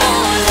little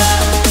more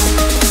love.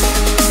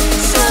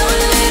 Show a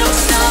little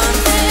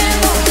something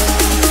more.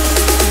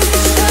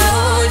 Show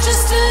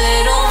just a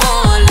little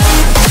more love. Just a little more love.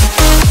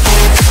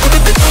 Just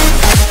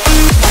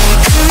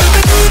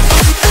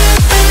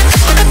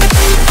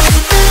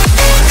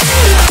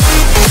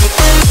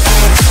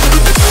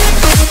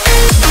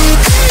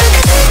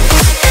a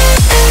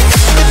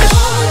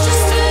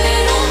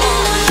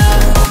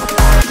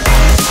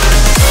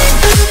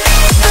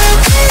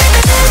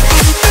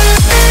little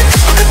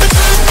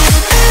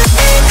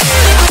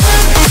more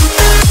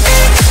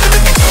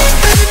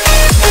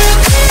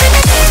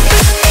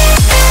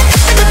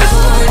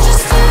love.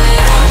 Just a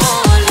little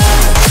more love.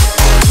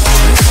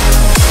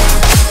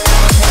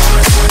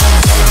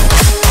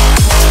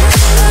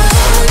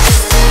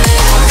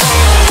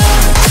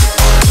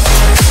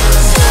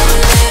 Show a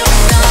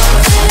little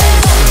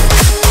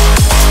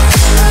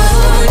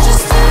something.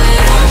 Just a little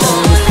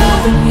more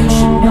love. You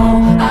should know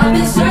I've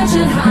been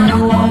searching high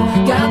and low.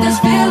 Got this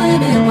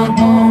feeling in my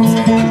bones.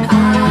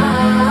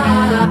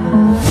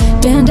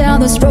 Been down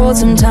this road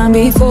sometime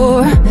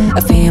before,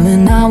 a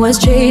feeling I was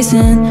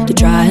chasing to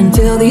try and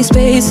fill these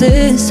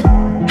spaces.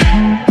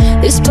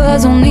 This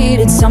puzzle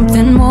needed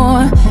something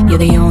more. You're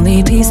the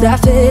only piece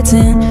that fits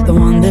in, the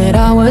one that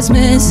I was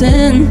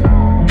missing.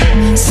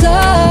 So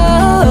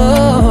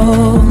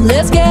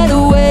let's get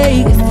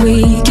away if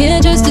we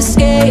can just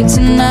escape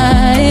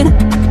tonight.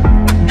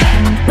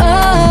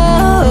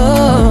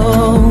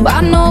 Oh,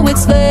 I know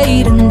it's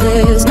late and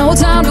there's no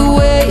time to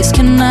waste.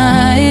 Can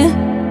I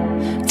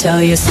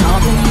tell you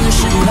something you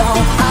should know?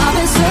 I've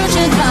been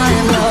searching high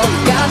and low,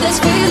 got this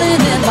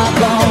feeling in my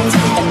bones,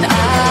 and I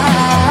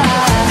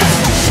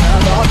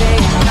love all day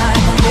and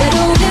night.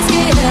 Little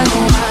whiskey in the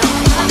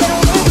wine, I've been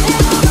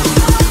working on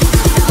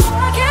I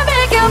can't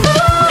make you move.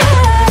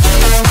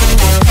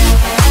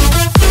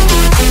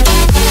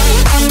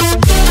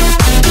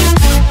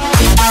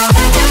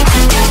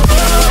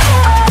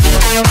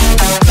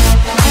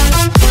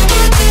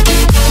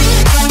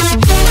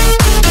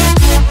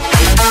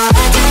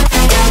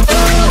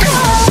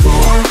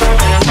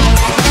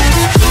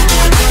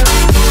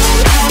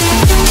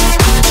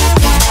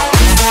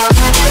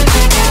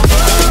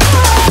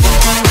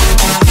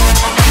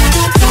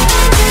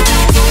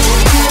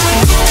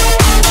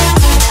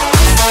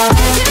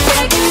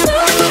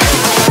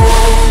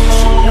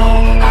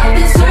 I've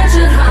been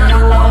searching high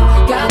and low,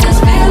 got this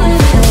feeling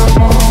in my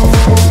bones.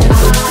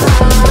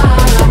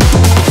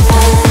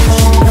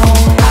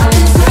 I've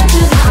been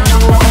searching high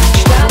and low,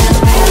 got this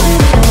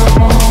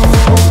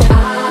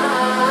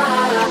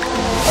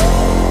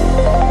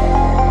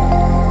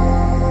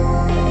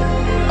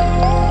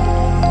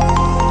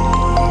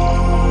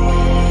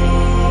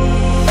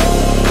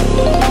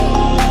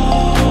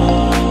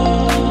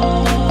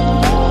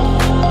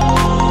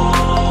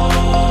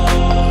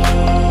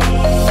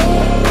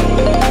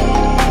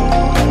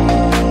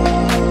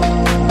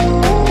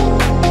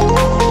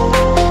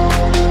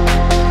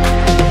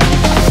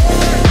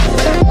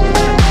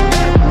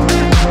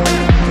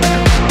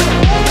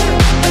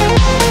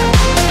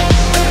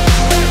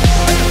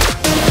in my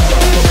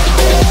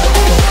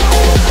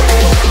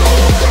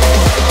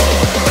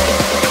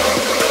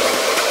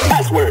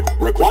Password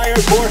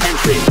required for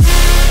entry.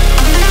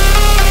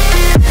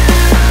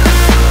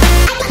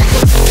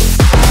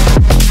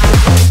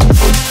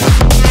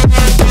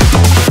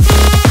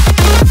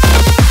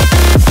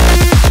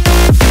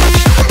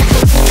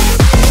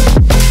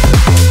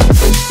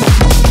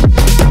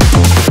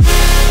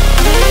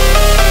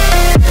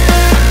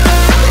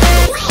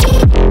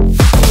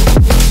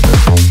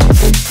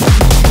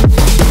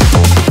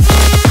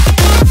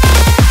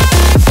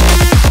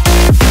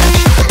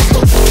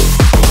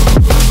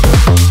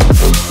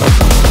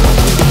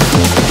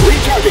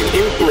 Recharging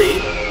in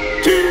 3,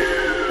 2,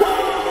 1.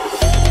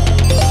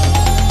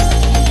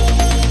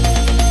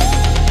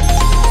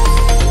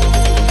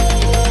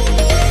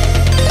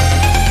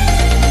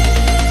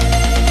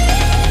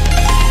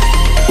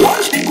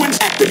 Launch sequence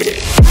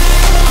activated.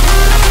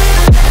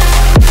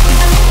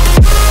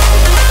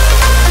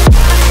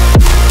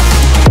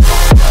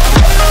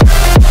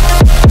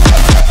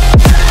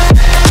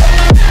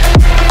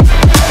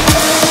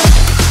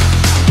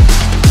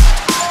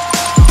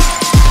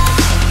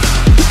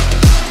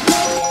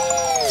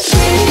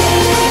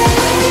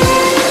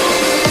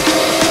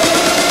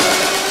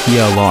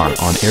 ELR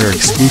on air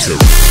exclusive.